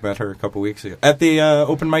just met her a couple weeks ago at the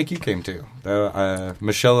open mic you came to.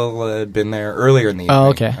 Michelle had been there earlier in the evening. Oh,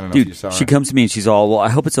 okay. I don't know Dude, if you saw her. she comes to me and she's all, well, I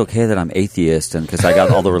hope it's okay that I'm atheist, and because I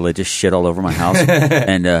got all the religious shit all over my house.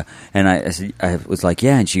 And I was like,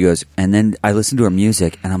 yeah. And she goes, and then I listened to her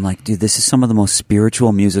music, and I'm like, dude, this is some of the most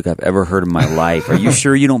spiritual music I've ever heard in my life. Are you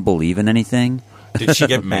sure you don't believe in anything? Did she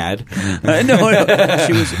get mad? No.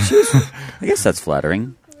 She was. I guess that's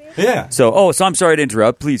flattering. Yeah. So I'm sorry to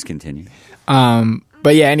interrupt. Please continue.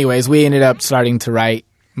 But yeah, anyways, we ended up starting to write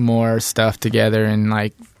more stuff together, and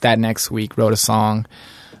like that next week wrote a song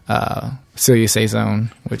Celia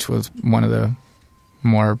Saison, which was one of the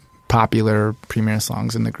more popular premier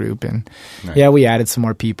songs in the group. And yeah, we added some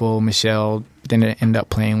more people. Michelle didn't end up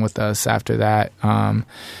playing with us after that. Found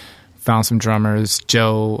some drummers,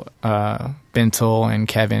 Joe Bentel and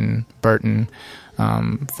Kevin Burton.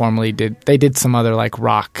 Formerly did some other like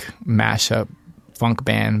rock mashup funk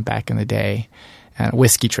band back in the day.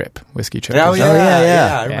 Whiskey Trip. Oh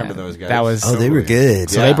yeah, I remember those guys. That was they were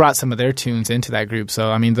good. So they brought some of their tunes into that group.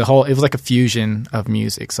 So I mean, it was like a fusion of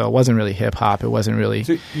music. So it wasn't really hip hop. It wasn't really.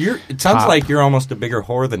 So it sounds pop. like you're almost a bigger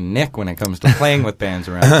whore than Nick when it comes to playing with bands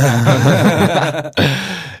around.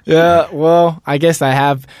 Yeah, well, I guess I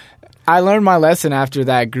have. I learned my lesson after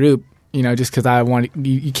that group. Just because I want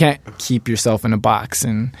you can't keep yourself in a box,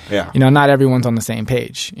 and not everyone's on the same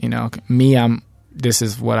page. This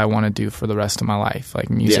is what I want to do for the rest of my life, like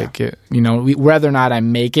music. Whether or not I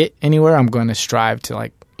make it anywhere, I'm going to strive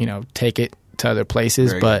to take it to other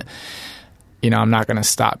places. But I'm not going to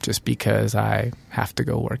stop just because I have to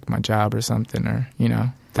go work my job or something, or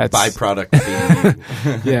that's byproduct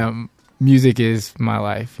of being music is my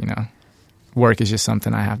life. Work is just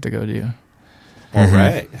something I have to go do. All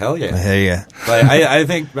right, hell yeah, hell yeah. But I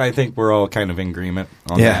think we're all kind of in agreement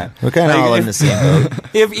on that. We're kind of all in the same boat.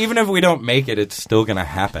 Even if we don't make it, it's still gonna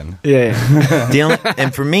happen. Yeah.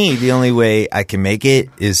 And for me, the only way I can make it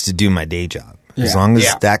is to do my day job. Yeah. As long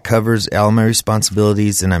as that covers all my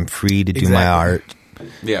responsibilities and I'm free to do my art.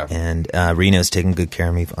 Yeah. And Reno's taking good care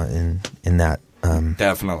of me in that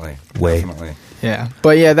definitely way. Definitely. Yeah.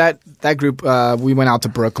 But yeah, that group, we went out to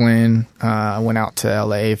Brooklyn, went out to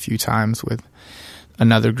LA a few times with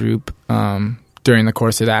another group during the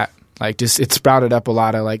course of that. Like, just it sprouted up a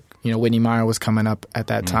lot of, like, Whitney Meyer was coming up at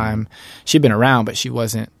that time. She'd been around, but she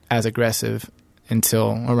wasn't as aggressive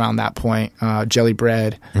until around that point. Jelly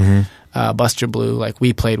Bread, Buster Blue, like,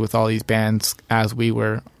 we played with all these bands as we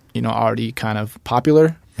were, already kind of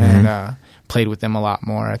popular, and played with them a lot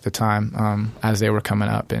more at the time as they were coming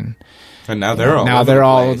up. And now they're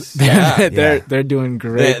all they're doing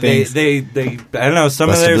great things. They I don't know, some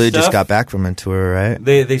Buster of their Blue stuff just got back from a tour, right?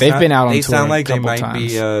 They've been out on they tour sound like a they couple might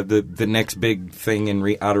times. be the next big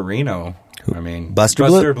thing out of Reno. I mean,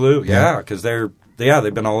 Buster Blue, yeah, because they've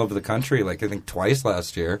been all over the country, like I think twice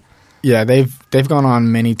last year. Yeah, they've gone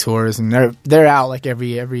on many tours, and they're out like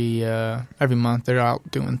every month. They're out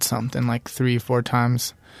doing something like 3-4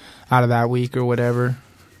 times out of that week or whatever.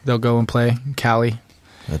 They'll go and play Cali.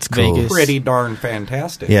 That's cool. Vegas. Pretty darn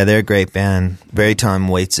fantastic. Yeah, they're a great band. Very Tom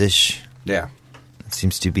Waits-ish. Yeah. That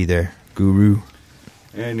seems to be their guru.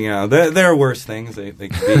 And, there are worse things. They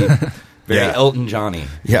could be very Elton Johnny.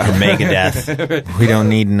 Yeah, or Megadeth. We don't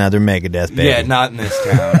need another Megadeth, baby. Yeah, not in this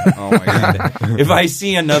town. Oh, my God. If I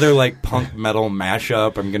see another, like, punk metal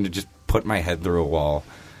mashup, I'm going to just put my head through a wall.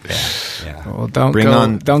 Yeah. Well, don't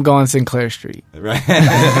go on Sinclair Street. Right.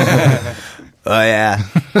 Oh, yeah.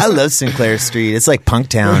 I love Sinclair Street. It's like Punk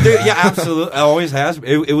Town. Yeah, absolutely. It always has.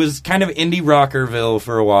 It was kind of indie rockerville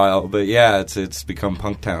for a while, but yeah, it's become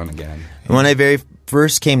Punk Town again. When I very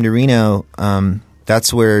first came to Reno,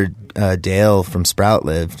 that's where Dale from Sprout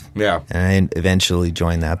lived. Yeah. And I eventually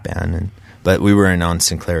joined that band. But we weren't on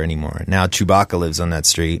Sinclair anymore. Now Chewbacca lives on that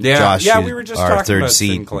street. Yeah, Josh, we were just our talking third about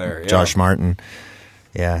seat, Sinclair. Yeah. Josh Martin.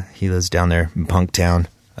 Yeah, he lives down there in Punk Town.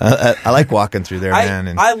 I like walking through there, man.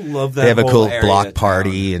 And I love that. They have a whole cool area block of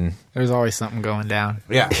party, town. and There's always something going down.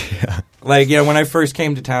 Yeah. Like, when I first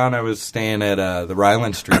came to town, I was staying at the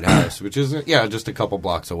Ryland Street house, which is just a couple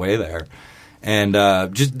blocks away there. And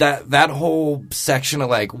just that whole section of,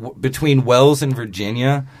 like, between Wells and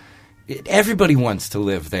Virginia, everybody wants to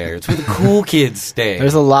live there. It's where the cool kids stay.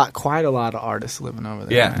 There's quite a lot of artists living over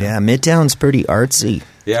there. Yeah. yeah, Midtown's pretty artsy.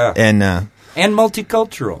 Yeah. And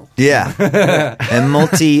multicultural. Yeah, and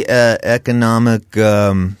economical,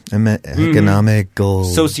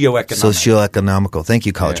 socioeconomical. Thank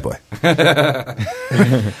you, college boy.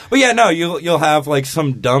 Well, yeah, no, you'll have like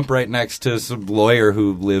some dump right next to some lawyer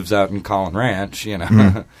who lives out in Collin Ranch,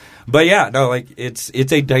 But yeah, no, like it's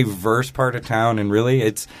a diverse part of town, and really,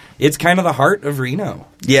 it's kind of the heart of Reno.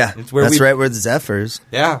 Yeah, it's where that's right where the Zephyrs.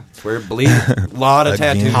 Yeah, it's where it bleeds. A lot of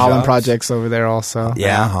tattoo Holland shops. Projects over there also.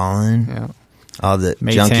 Yeah, Holland. Yeah. All the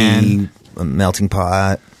Maytan. junkie melting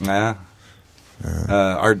pot. Yeah.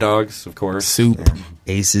 Our dogs, of course. Soup.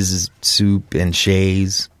 Aces Soup and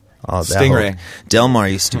Shays. All that. Stingray. Delmar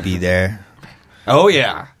used to be there. Oh,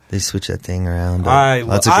 yeah. They switched that thing around.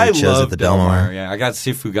 Lots of great shows love at the Delmar. Yeah, I got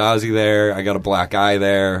Steve Fugazi there. I got a black eye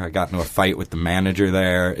there. I got into a fight with the manager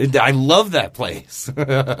there. I love that place.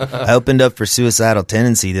 I opened up for Suicidal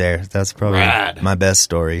Tendency there. That's probably Rad. my best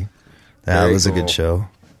story. That Very was a cool. good show.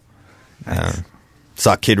 Nice.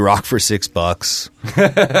 Saw Kid Rock for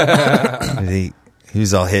 $6. He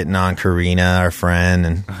was all hitting on Karina, our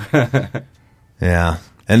friend, and yeah.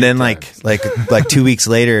 And then like 2 weeks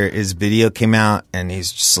later, his video came out, and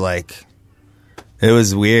he's just like, it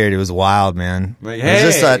was weird. It was wild, man. Like, it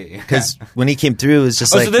was just because when he came through, it was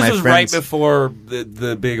just like so this my was friends. right before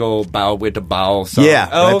the big old Bow with the Bow song. Yeah,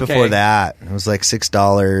 right before that. It was like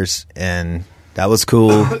 $6, and that was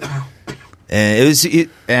cool. And it was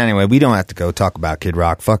anyway. We don't have to go talk about Kid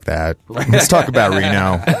Rock. Fuck that. Let's talk about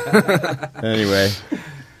Reno. Anyway,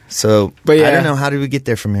 so but yeah, I don't know, how did we get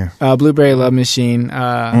there from here? Blueberry Love Machine.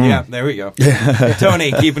 Yeah, there we go.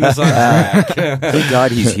 Tony keeping us on track. Thank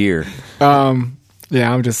God he's here.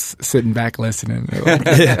 Yeah, I'm just sitting back listening.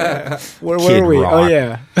 Where were we? Rock. Oh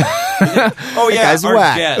yeah. Oh yeah, guy's our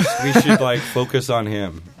whack. guest. We should like focus on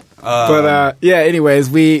him. But yeah. Anyways,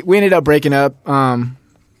 we ended up breaking up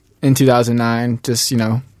in 2009. Just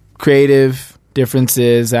creative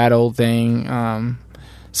differences, that old thing.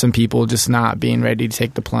 Some people just not being ready to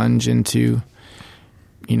take the plunge into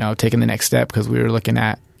taking the next step, because we were looking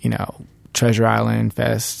at Treasure Island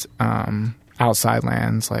Fest, Outside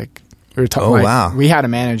Lands, like. We were talking. Wow! We had a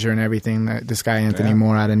manager and everything. This guy Anthony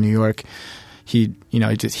Moore out of New York. He's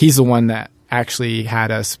the one that actually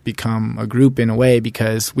had us become a group in a way,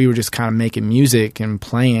 because we were just kind of making music and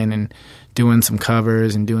playing and doing some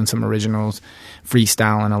covers and doing some originals,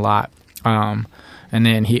 freestyling a lot. And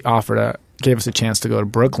then he gave us a chance to go to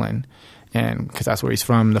Brooklyn, and because that's where he's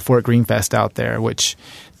from, the Fort Greene Fest out there, which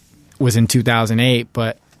was in 2008,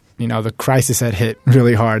 but. The crisis had hit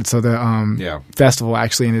really hard, so the festival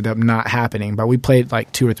actually ended up not happening. But we played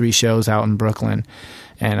like 2 or 3 shows out in Brooklyn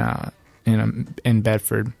and in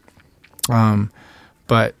Bedford.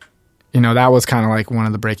 But that was kind of like one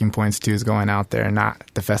of the breaking points too, is going out there and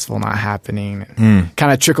the festival not happening.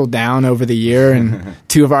 Kind of trickled down over the year, and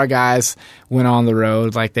 2 of our guys went on the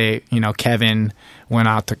road. Like Kevin went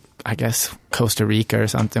out to, I guess, Costa Rica or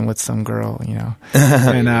something with some girl,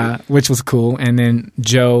 and which was cool. And then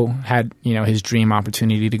Joe had, his dream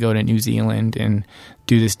opportunity to go to New Zealand and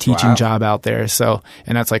do this teaching job out there. So,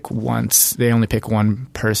 and that's like they only pick one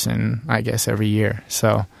person, I guess, every year.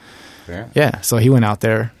 So, yeah. So he went out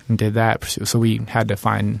there and did that. So we had to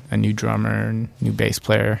find a new drummer and new bass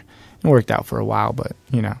player. It worked out for a while, but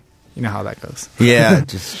you know how that goes. Yeah,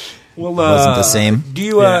 just. Well, wasn't the same. Do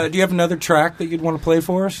you have another track that you'd want to play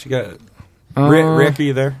for us? You got Rick, are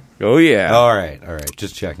you there? Oh yeah. All right.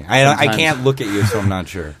 Just checking. I can't look at you, so I'm not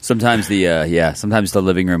sure. Sometimes sometimes the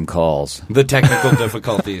living room calls. The technical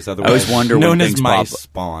difficulties. Otherwise, I always wonder known when as things my pop.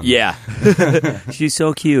 spawn. Yeah. She's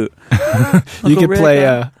so cute. You could play.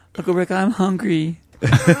 Uncle Rick, I'm hungry.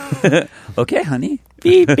 Okay, honey.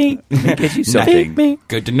 Beep, beep. Get you something. Beep.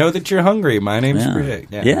 Good to know that you're hungry. My name's Rick.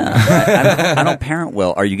 Yeah. I don't parent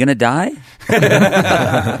well. Are you going to die?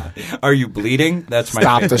 Are you bleeding? That's my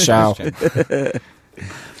Stop the show.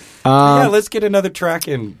 Yeah, let's get another track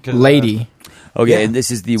in. Lady. Okay, and this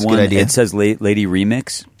is the one. It says Lady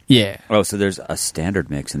Remix. Yeah. Oh, so there's a standard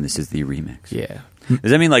mix, and this is the remix. Yeah.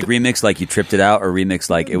 Does that mean like remix, like you tripped it out, or remix,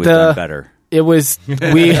 like it was done better? It was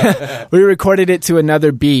we recorded it to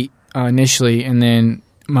another beat initially, and then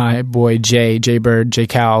my boy Jay Bird, Jay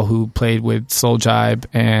Cowell, who played with Soul Jive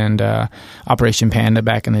and Operation Panda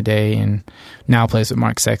back in the day, and now plays with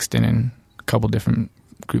Mark Sexton and a couple different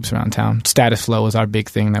groups around town. Status Flow is our big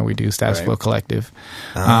thing that we do. Status Flow Collective.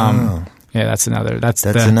 Oh. Yeah, that's another. That's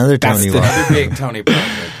another Tony Walker. Big Tony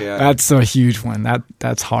project. Yeah, that's a huge one.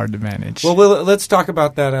 That's hard to manage. Well, let's talk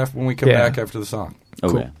about that when we come back after the song.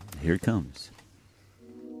 Okay, cool. Here it comes.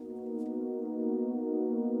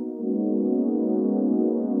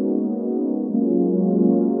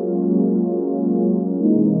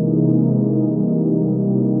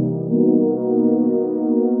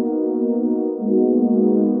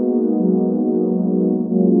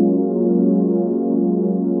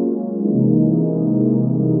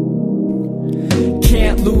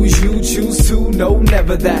 Choose to, no,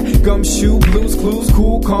 never that. Gumshoe, blues, clues,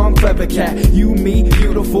 cool, calm, clever cat. You, me,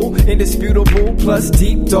 beautiful, indisputable. Plus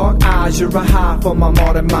deep, dark eyes, you're a high for my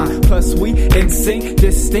modern mind. Plus we in sync,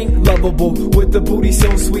 distinct, lovable. With the booty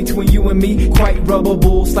so sweet between you and me, quite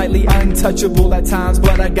rubbable. Slightly untouchable at times,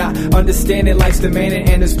 but I got understanding life's demanding,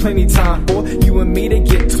 and there's plenty time for you and me to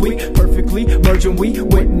get tweaked perfectly. Merging we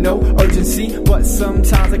with no urgency, but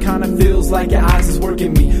sometimes it kinda feels like your eyes is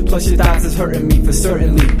working me. Plus your thighs is hurting me for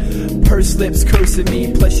certainly. Pursed lips cursing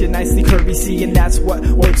me, plus you're nicely curvy, see, and that's what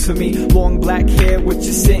works for me. Long black hair with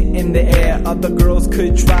your scent in the air. Other girls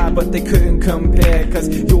could try, but they couldn't compare, cause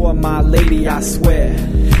you're my lady, I swear.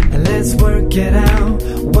 And let's work it out.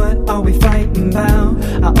 What are we fighting about?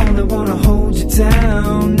 I only wanna hold you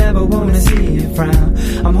down, never wanna see you frown.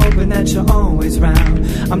 I'm hoping that you're always round,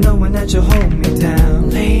 I'm knowing that you'll hold me down.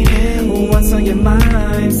 Lady, what's on your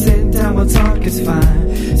mind? Sit down, we'll talk, it's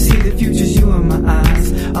fine. See the future's you in my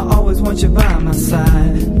eyes, I always want you by my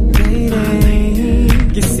side. Lady,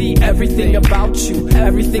 you see everything about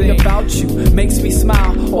you makes me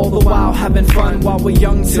smile, all the while having fun while we're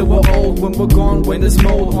young till we're old. When we're gone, when there's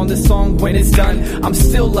mold on the song, when it's done, I'm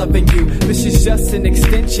still loving you. This is just an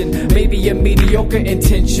extension, maybe a mediocre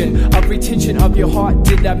intention of retention of your heart.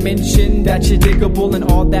 Did I mention that you're diggable and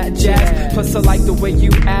all that jazz? Plus I like the way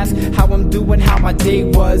you ask how I'm doing, how my day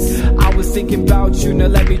was. I was thinking about you, now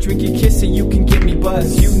let me drink your kiss and you can give me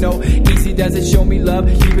buzz. You know, easy does it, show me love,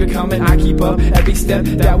 keep it coming, I keep up. Every step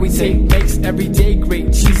that we take makes every day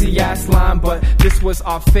great. Cheesy ass line, but this was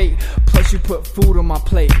our fate. Plus you put food on my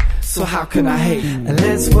plate, so how can I hate?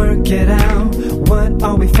 Let's work it out. What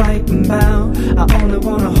are we fighting about? I only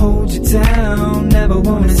wanna hold you down, never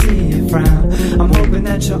wanna see you frown. I'm hoping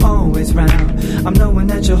that you're always round, I'm knowing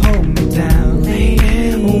that you'll hold me down.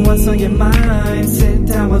 Lady, what's on your mind? Sit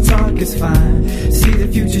down, we'll talk, it's fine. See the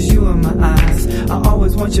future's you in my eyes, I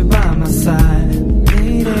always want you by my side.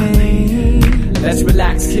 Lady, let's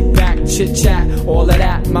relax, kick back, chit-chat, all of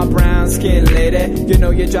that. My brown skin lady, you know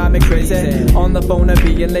you drive me crazy. On the phone and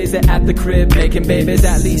being lazy at the crib, making babies.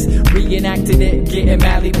 At least reenacting it, getting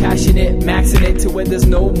madly passionate, maxing it to where there's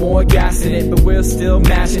no more gas in it. But we're still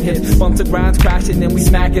mashing hits, bumps and grinds crashing and we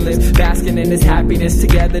smacking lips, basking in this happiness,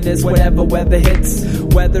 togetherness, whatever weather hits.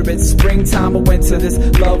 Whether it's springtime or winter, this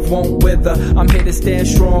love won't wither. I'm here to stand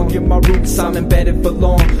strong, in my roots I'm embedded for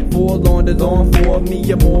long. Forlorn to long, for me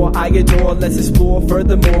and more I adore. Let's explore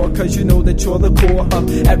furthermore, cause you know that you're the core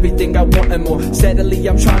of everything I want and more. Steadily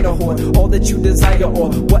I'm trying to hoard all that you desire or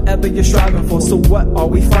whatever you're striving for. So what are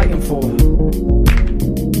we fighting for?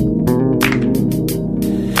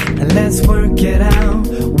 let's work it out.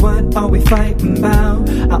 What are we fighting about?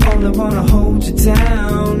 I only wanna hold you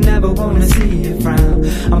down, never wanna see you frown.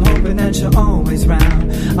 I'm hoping that you're always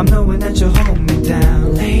round, I'm knowing that you'll hold me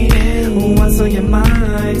down. Lady, what's on your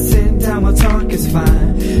mind? Sit down, we'll talk, it's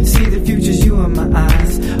fine. See the future's you in my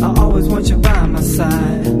eyes, I always want you by my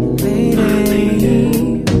side.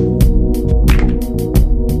 Lady,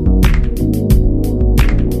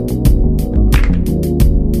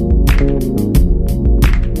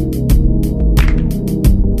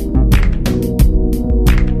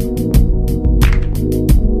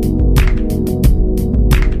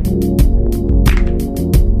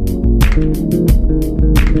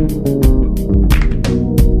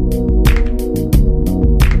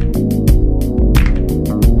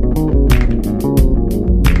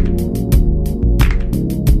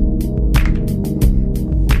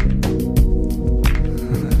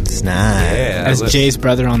 That's Jay's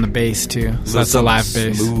brother on the bass too. So that's a live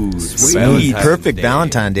bass. Sweet, perfect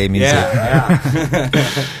Valentine Day music. Yeah.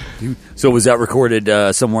 So was that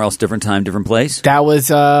recorded somewhere else, different time, different place? That was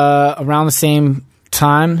around the same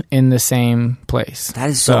time in the same place. That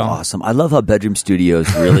is so awesome. I love how bedroom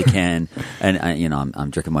studios really can, and I'm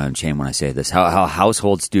drinking my own chain when I say this. How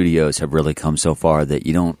household studios have really come so far that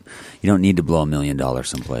you don't need to blow $1 million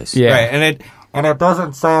someplace. Yeah, right, and it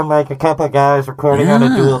doesn't sound like a couple of guys recording on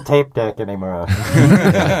a dual tape deck anymore.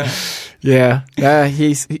 Yeah,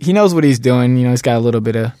 he knows what he's doing. You know, he's got a little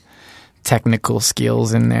bit of technical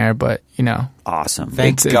skills in there, but awesome.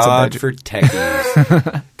 Thank God for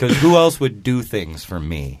techies, because who else would do things for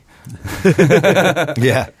me?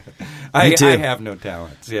 Yeah, I have no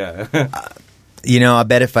talents. Yeah, I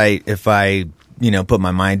bet if I put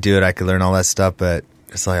my mind to it, I could learn all that stuff, but.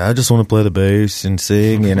 It's like, I just want to play the bass and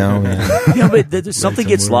sing, but something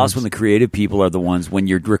gets lost when the creative people are the ones, when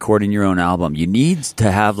you're recording your own album. You need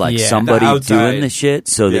to have somebody doing the shit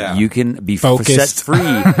so that you can be set free.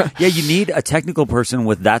 Yeah, you need a technical person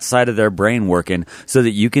with that side of their brain working so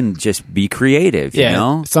that you can just be creative, you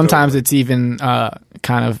know? Sometimes it's even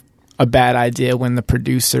kind of a bad idea when the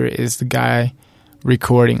producer is the guy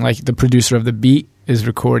recording, like the producer of the beat is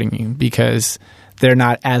recording you, because they're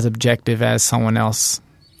not as objective as someone else,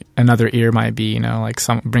 another ear might be,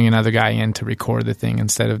 bring another guy in to record the thing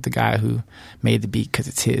instead of the guy who made the beat because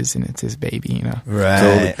it's his and it's his baby,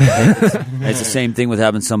 Right. It's the same thing with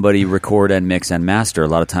having somebody record and mix and master. A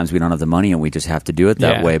lot of times we don't have the money and we just have to do it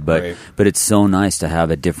that way, but it's so nice to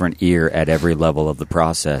have a different ear at every level of the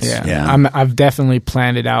process. Yeah. I've definitely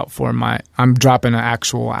planned it out for I'm dropping an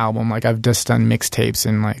actual album. Like, I've just done mixtapes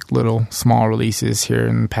and little small releases here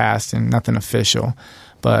in the past and nothing official.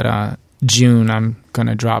 But June, I'm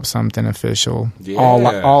gonna drop something official,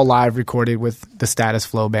 all live recorded with the Status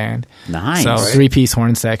Flow band. Nice. So 3-piece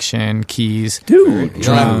horn section, keys, Dude,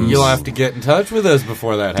 drums. You'll have to get in touch with us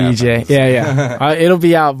before that happens. DJ, yeah. It'll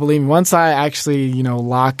be out. Believe me. Once I actually,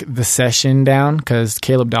 lock the session down, because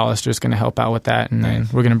Caleb Dollister is gonna help out with that, and then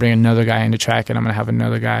we're gonna bring another guy in to track it. I'm gonna have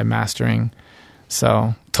another guy mastering.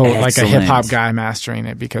 So, like a hip hop guy mastering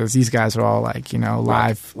it, because these guys are all like,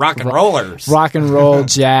 live rock and rollers, rock and roll,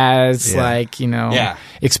 jazz, yeah.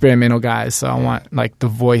 experimental guys. So I want like the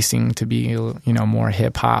voicing to be, more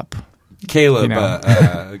hip hop. Caleb,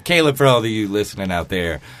 Caleb, for all of you listening out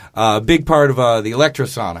there, big part of the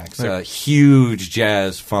Electrosonics, a huge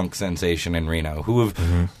jazz funk sensation in Reno, who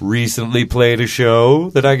have recently played a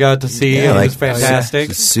show that I got to see. It was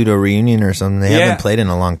fantastic. Pseudo reunion or something. They haven't played in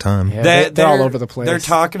a long time. Yeah, they're all over the place. They're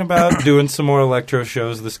talking about doing some more electro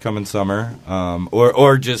shows this coming summer,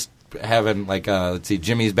 or just having let's see,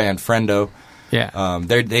 Jimmy's band Friendo. Yeah,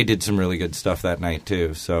 they did some really good stuff that night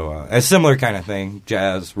too. So a similar kind of thing: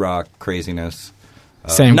 jazz, rock, craziness.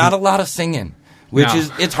 Same. Not a lot of singing, which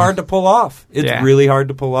it's hard to pull off. It's really hard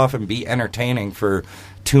to pull off and be entertaining for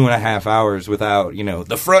 2.5 hours without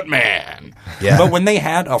the front man. Yeah. But when they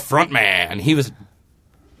had a front man, he was.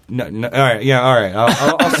 No, all right.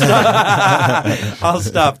 I'll stop. I'll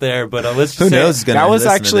stop there. But let's just Who say knows? That was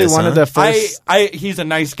actually one of the first. He's a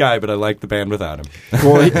nice guy, but I like the band without him.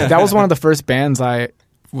 Well, that was one of the first bands I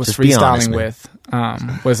was Just be honest, freestyling man.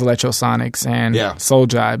 with. Was Electrosonics and Soul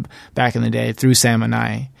Jive back in the day through Sam and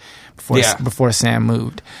I. Before Sam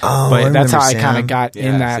moved. Oh, but that's how I Sam. kind of got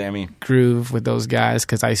in that Sammy. groove with those guys,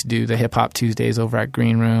 because I used to do the Hip Hop Tuesdays over at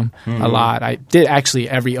Green Room a lot. I did actually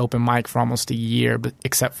every open mic for almost a year, but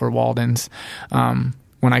except for Walden's when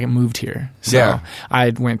I moved here. So I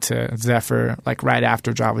went to Zephyr right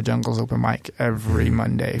after Java Jungle's open mic every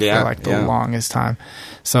Monday for the longest time.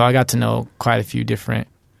 So I got to know quite a few different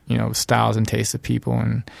styles and tastes of people,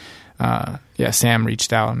 and Sam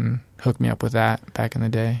reached out and hooked me up with that back in the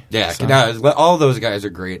day. Yeah, so. all those guys are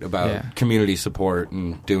great about community support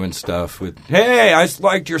and doing stuff with, hey, I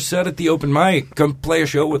liked your set at the open mic. Come play a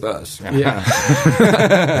show with us. Yeah.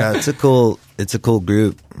 It's a cool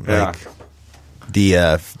group. Yeah.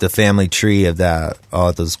 The family tree of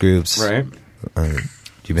all those groups. Right.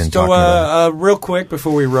 You've been talking about. Real quick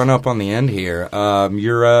before we run up on the end here,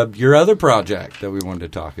 your other project that we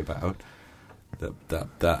wanted to talk about.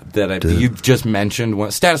 You've just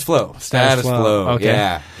mentioned Status Flow. Status Flow.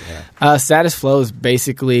 Okay. Yeah. Status Flow is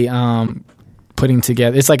basically putting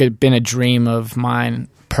together. It's been a dream of mine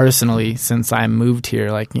personally since I moved here.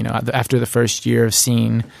 After the first year of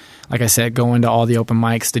seeing, like I said, going to all the open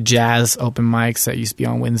mics, the jazz open mics that used to be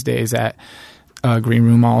on Wednesdays at Green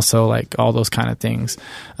Room, also all those kind of things,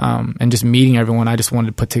 and just meeting everyone. I just wanted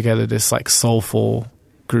to put together this soulful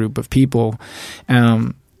group of people.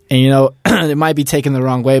 And it might be taken the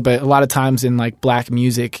wrong way, but a lot of times in black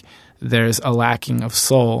music, there's a lacking of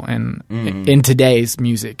soul, and in today's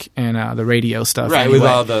music and the radio stuff, right? Anyway. With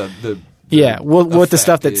all the with the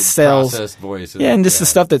stuff that sells, processed voices, and just the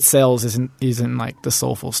stuff that sells isn't the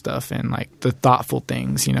soulful stuff and the thoughtful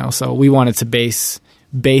things, So we wanted to base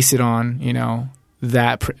it on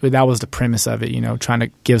that was the premise of it, trying to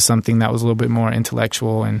give something that was a little bit more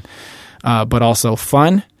intellectual and but also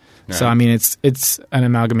fun. Right. So I mean, it's an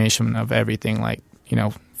amalgamation of everything,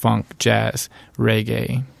 funk, jazz,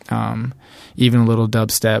 reggae, even a little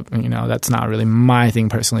dubstep. That's not really my thing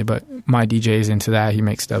personally, but my DJ's into that. He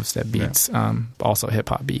makes dubstep beats, also hip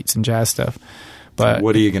hop beats and jazz stuff. But so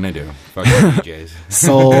what are you gonna do? Fuck DJs.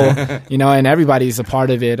 So and everybody's a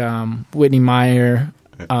part of it. Whitney Meyer,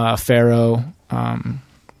 Pharaoh,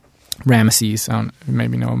 Ramesses. I don't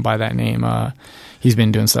maybe know him by that name. He's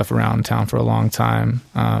been doing stuff around town for a long time.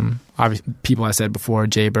 Obviously, people I said before,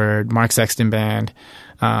 Jay Bird, Mark Sexton Band.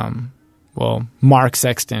 Mark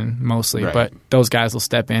Sexton mostly, right. But those guys will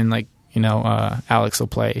step in. Alex will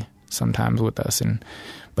play sometimes with us,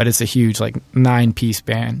 but it's a huge 9-piece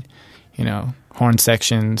band. Horn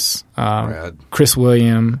sections. Chris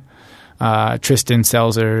William. Tristan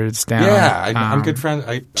Selzer's down. Yeah, I'm good friends.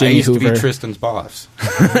 I used to be Tristan's boss.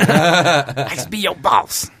 I used to be your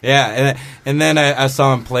boss. Yeah, and then I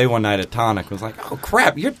saw him play one night at Tonic. I was like, oh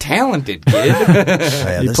crap, you're talented, kid.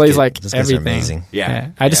 He plays everything. Amazing.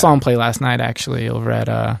 Yeah. I just saw him play last night actually over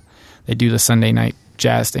at they do the Sunday night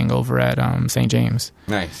jazz thing over at St. James.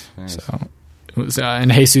 Nice. So it was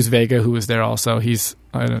and Jesus Vega, who was there also. He's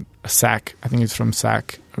a SAC. I think he's from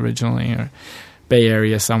SAC originally, or Bay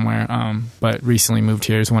Area somewhere, but recently moved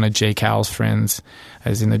here. Is one of Jay Cal's friends,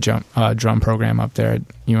 is in the drum program up there at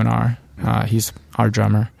UNR. He's our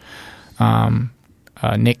drummer.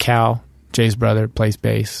 Nick Cal, Jay's brother, plays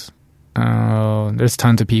bass. There's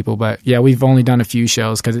tons of people, but yeah, we've only done a few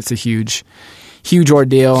shows because it's a huge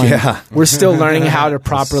ordeal. And we're still learning how to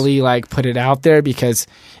properly like put it out there because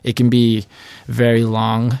it can be very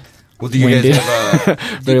long. Well, do you guys have a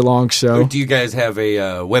very long show? Do you guys have a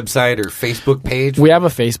website or Facebook page? We have a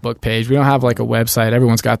Facebook page. We don't have like a website.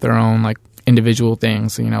 Everyone's got their own like individual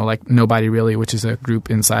things, like Nobody Really, which is a group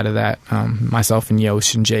inside of that. Myself and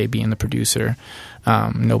Yosh and Jay being the producer.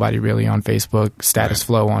 Nobody Really on Facebook, Status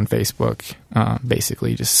Flow on Facebook.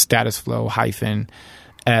 Basically just Status Flow -F.L.O.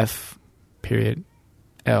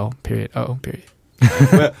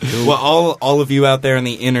 well, all of you out there in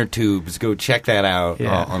the inner tubes, go check that out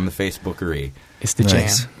on the Facebookery. It's the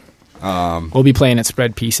jam. We'll be playing at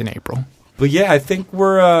Spread Peace in April. But yeah, I think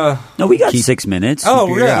we're... No, we got 6 minutes. Oh,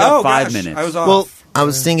 we really? got 5 minutes. I was off. Well, I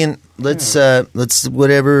was thinking, let's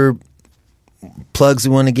whatever plugs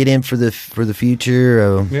we want to get in for the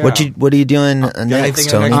future. What are you doing next,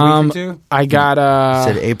 Tony? I got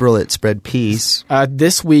you said April at Spread Peace.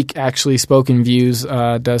 This week, actually, Spoken Views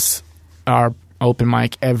does our open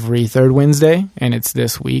mic every third Wednesday, and it's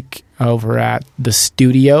this week over at the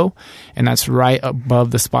Studio, and that's right above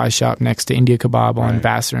the Spy Shop next to India Kebab on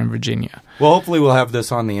Vassar in Virginia. Well, hopefully we'll have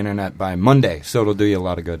this on the internet by Monday, so it'll do you a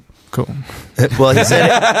lot of good. Cool. Well, he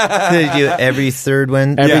said they do every third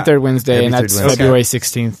Wednesday. Every third Wednesday, and that's February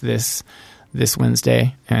 16th this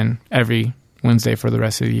Wednesday, and every Wednesday for the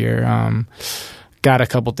rest of the year. Got a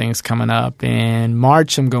couple things coming up. In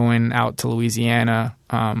March, I'm going out to Louisiana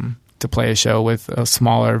to play a show with a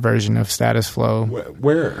smaller version of Status Flow.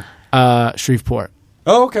 Where? Shreveport.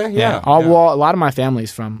 Oh, okay, yeah. Well, a lot of my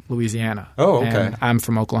family's from Louisiana. Oh, okay. And I'm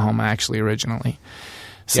from Oklahoma, actually, originally.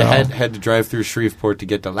 So had to drive through Shreveport to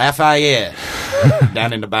get to Lafayette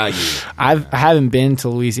down in the bayou. I haven't been to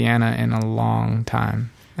Louisiana in a long time.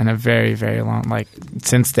 In a very, very long,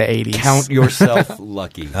 since the 80s. Count yourself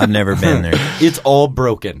lucky. I've never been there. It's all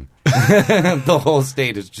broken. The whole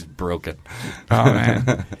state is just broken. Oh,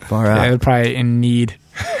 man. Far out. Yeah, they're probably in need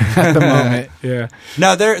at the moment. Yeah.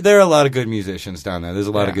 No, there are a lot of good musicians down there. There's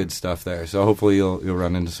a lot of good stuff there. So hopefully you'll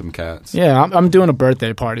run into some cats. Yeah, I'm doing a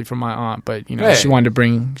birthday party for my aunt, but she wanted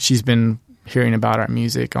to she's been hearing about our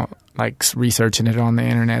music, researching it on the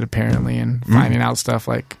internet apparently, and finding out stuff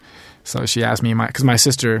So she asked me, because my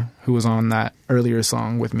sister, who was on that earlier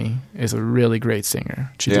song with me, is a really great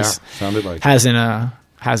singer. She just sounded like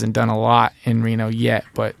hasn't done a lot in Reno yet,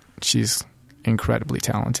 but she's incredibly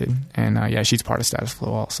talented. And she's part of Status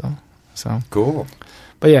Flow also. So cool.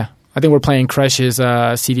 But yeah, I think we're playing Crush's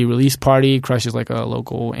CD release party. Crush is like a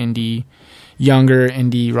local younger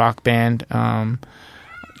indie rock band.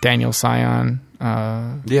 Daniel Sion,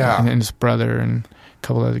 and his brother and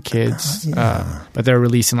couple other kids, but they're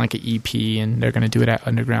releasing like an EP, and they're going to do it at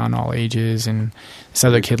Underground All Ages, and this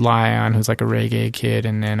other kid Lion, who's like a reggae kid,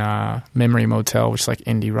 and then Memory Motel, which is like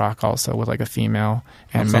indie rock also, with like a female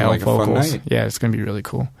and male vocals. Yeah, it's going to be really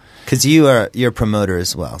cool. Because you're a promoter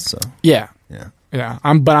as well, so yeah.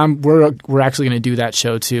 We're actually going to do that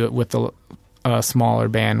show too with the smaller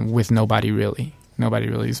band with Nobody Really. Nobody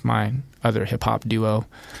Really is my other hip hop duo.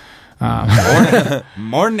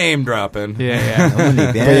 More name dropping. There's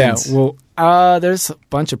a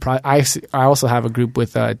bunch of I also have a group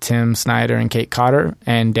with Tim Snyder and Kate Cotter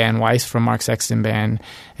and Dan Weiss from Mark Sexton Band,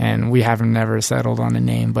 and we haven't never settled on a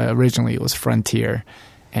name, but originally it was Frontier,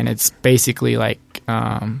 and it's basically like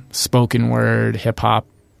spoken word, hip hop,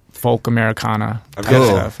 folk Americana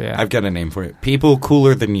stuff. Yeah, I've got a name for it. People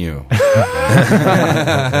Cooler Than You.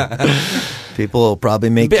 People will probably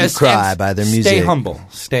make you cry by their music.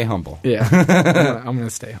 Stay humble. Yeah. I'm going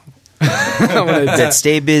to stay humble.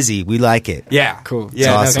 Stay busy. We like it. Yeah. Cool.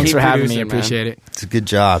 Yeah, awesome. Thanks for having me. Appreciate it. It's a good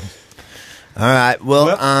job. All right.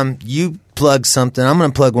 Well, you plug something. I'm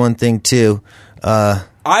going to plug one thing too. This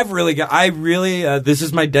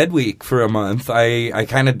is my dead week for a month. I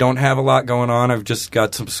kind of don't have a lot going on. I've just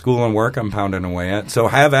got some school and work I'm pounding away at. So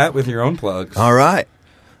have at with your own plugs. All right.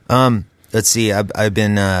 Let's see. I've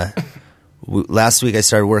been... last week I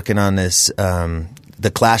started working on this,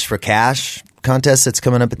 the Clash for Cash contest that's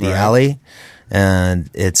coming up at the Alley. And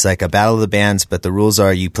it's like a battle of the bands, but the rules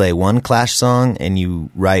are you play one Clash song and you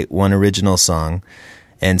write one original song.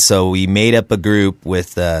 And so we made up a group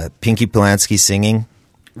with Pinky Polanski singing.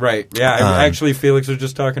 Right. Yeah, actually Felix was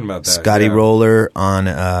just talking about that. Scotty Roller on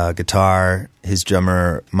guitar, his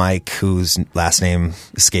drummer Mike, whose last name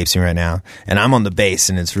escapes me right now, and I'm on the bass,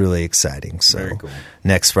 and it's really exciting. So very cool.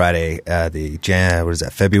 Next Friday,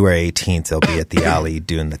 February 18th, they'll be at the Alley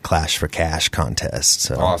doing the Clash for Cash contest.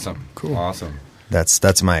 So awesome. Cool. Awesome.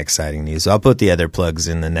 That's my exciting news. I'll put the other plugs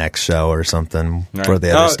in the next show or something for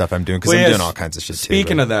the other stuff I'm doing, because I'm doing all kinds of shit too.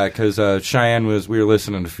 Speaking of that, because Cheyenne we were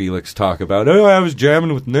listening to Felix talk about, I was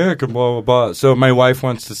jamming with Nick and blah, blah, blah. So my wife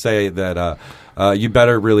wants to say that you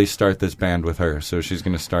better really start this band with her. So she's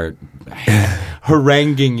going to start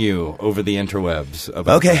haranguing you over the interwebs.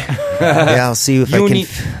 Okay. Yeah, I'll see if I can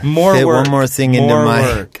fit one more thing into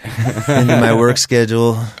my work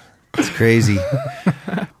schedule. It's crazy.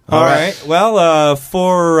 All right. Well,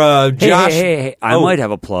 for Josh, hey, I might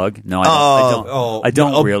have a plug. No, I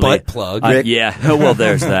don't really. Butt plug. Yeah. Well,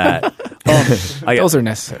 there's that. Those are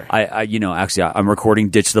necessary. Actually, I'm recording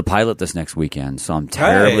Ditch the Pilot this next weekend, so I'm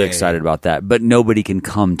terribly excited about that. But nobody can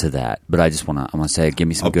come to that. But I just want to say, give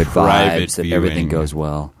me some good vibes that everything goes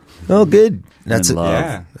well. Oh, good. That's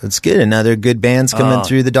good. Another good band's coming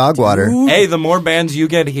through the dog water. Hey, the more bands you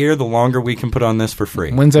get here, the longer we can put on this for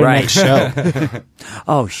free. When's our next show?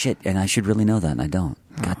 Oh, shit. And I should really know that, and I don't.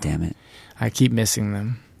 God damn it. I keep missing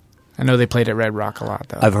them. I know they played at Red Rock a lot,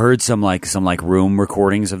 though. I've heard some room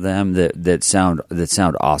recordings of them that sound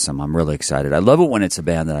awesome. I'm really excited. I love it when it's a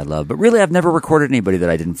band that I love, but really I've never recorded anybody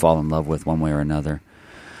that I didn't fall in love with one way or another.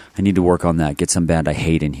 I need to work on that. Get some band I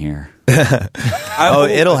hate in here.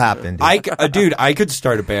 It'll happen. Dude. I could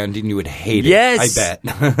start a band and you would hate it. I bet.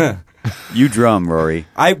 You drum, Rory.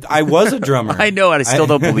 I was a drummer. I know, and I still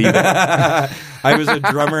don't believe it. I was a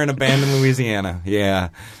drummer in a band in Louisiana. Yeah.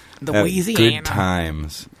 Louisiana. Good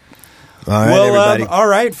times. All right, everybody. All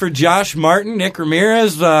right, for Josh Martin, Nick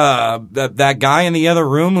Ramirez, that guy in the other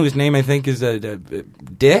room whose name I think is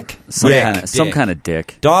Dick? Some kind of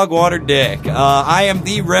Dick. Dogwater Dick. I am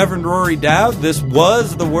the Reverend Rory Dowd. This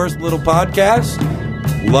was the Worst Little Podcast.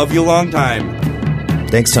 Love you long time.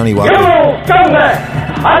 Thanks, Tony Walker. You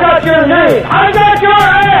scumbag! I got your name! I got your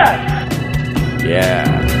ass!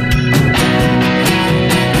 Yeah.